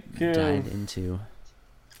dive into.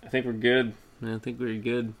 I think we're good. I think we're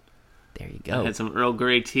good. There you go. I had some Earl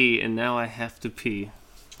Grey tea, and now I have to pee.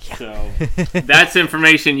 Yeah. So that's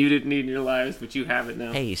information you didn't need in your lives, but you have it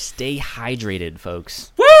now. Hey, stay hydrated,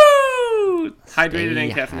 folks. Woo! Hydrated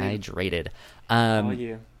and caffeinated. Hydrated. Oh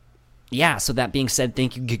yeah. Yeah, so that being said,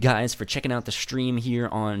 thank you guys for checking out the stream here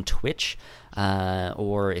on Twitch.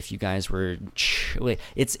 Or if you guys were...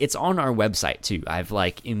 It's on our website, too. I've,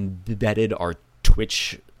 embedded our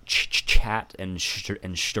Twitch chat and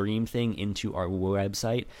stream thing into our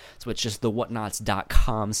website. So it's just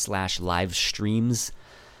thewhatnots.com/live streams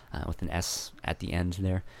with an S at the end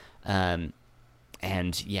there. And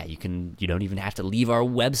yeah, you don't even have to leave our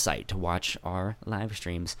website to watch our live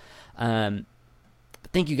streams.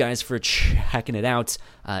 Thank you guys for checking it out.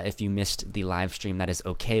 If you missed the live stream, that is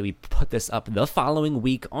okay. We put this up the following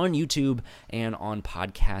week on YouTube and on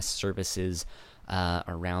podcast services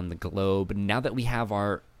around the globe. Now that we have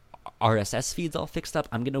our RSS feeds all fixed up,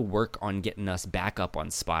 I'm going to work on getting us back up on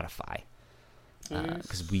Spotify.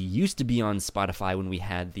 Because we used to be on Spotify when we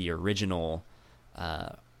had the original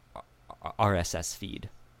RSS feed.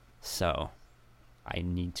 So I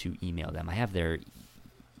need to email them. I have their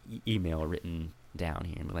email written down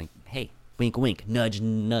here and be like, hey, wink wink, nudge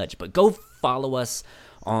nudge, but go follow us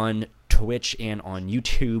on Twitch and on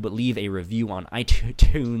YouTube. Leave a review on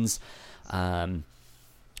iTunes.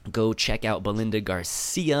 Go check out Belinda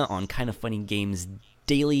Garcia on Kind of Funny Games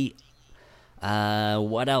Daily.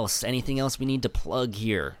 What else? Anything else we need to plug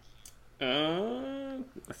here? I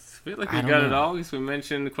feel like we got it all, because we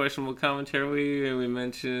mentioned the questionable commentary, and we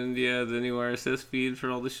mentioned the new RSS feed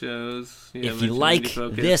for all the shows. If you like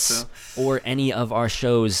this or any of our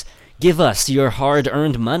shows, give us your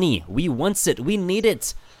hard-earned money. We want it. We need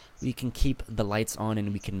it. We can keep the lights on,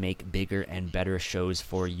 and we can make bigger and better shows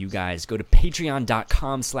for you guys. Go to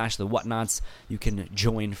patreon.com/thewhatnots. You can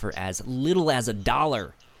join for as little as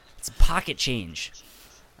 $1. It's pocket change.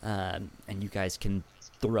 And you guys can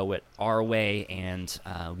throw it our way, and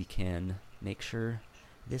we can make sure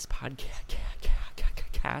this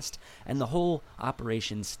podcast and the whole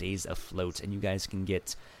operation stays afloat, and you guys can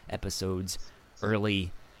get episodes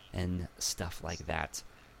early and stuff like that.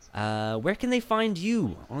 Where can they find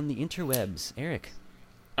you on the interwebs, Eric?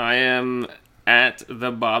 I am at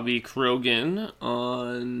the Bobby Krogan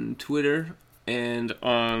on Twitter and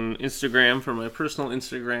on Instagram for my personal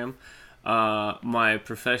Instagram. My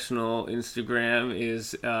professional Instagram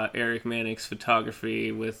is Eric Mannix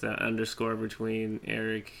Photography with an underscore between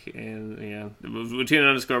Eric and between an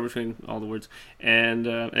underscore between all the words. And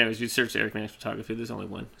anyways, you search Eric Mannix Photography. There's only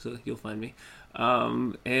one, so you'll find me.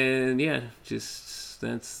 And yeah, just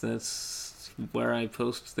that's where I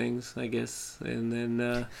post things, I guess. And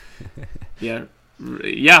then yeah,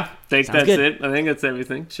 I think that's it. I think that's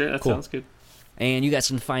everything. Sure, that sounds good. And you guys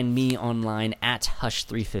can find me online at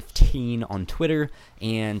Hush315 on Twitter,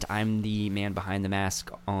 and I'm the man behind the mask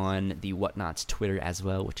on the Whatnots Twitter as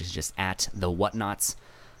well, which is just at the Whatnots.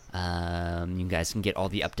 You guys can get all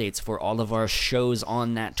the updates for all of our shows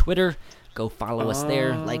on that Twitter. Go follow us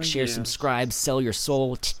there. Like, share, subscribe, sell your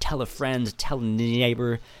soul, tell a friend, tell a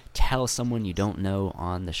neighbor, tell someone you don't know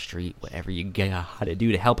on the street, whatever you gotta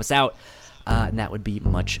do to help us out. and that would be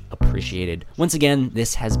much appreciated. Once again,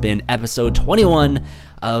 this has been episode 21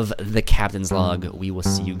 of The Captain's Log. We will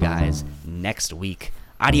see you guys next week.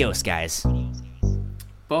 Adios, guys.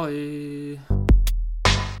 Bye.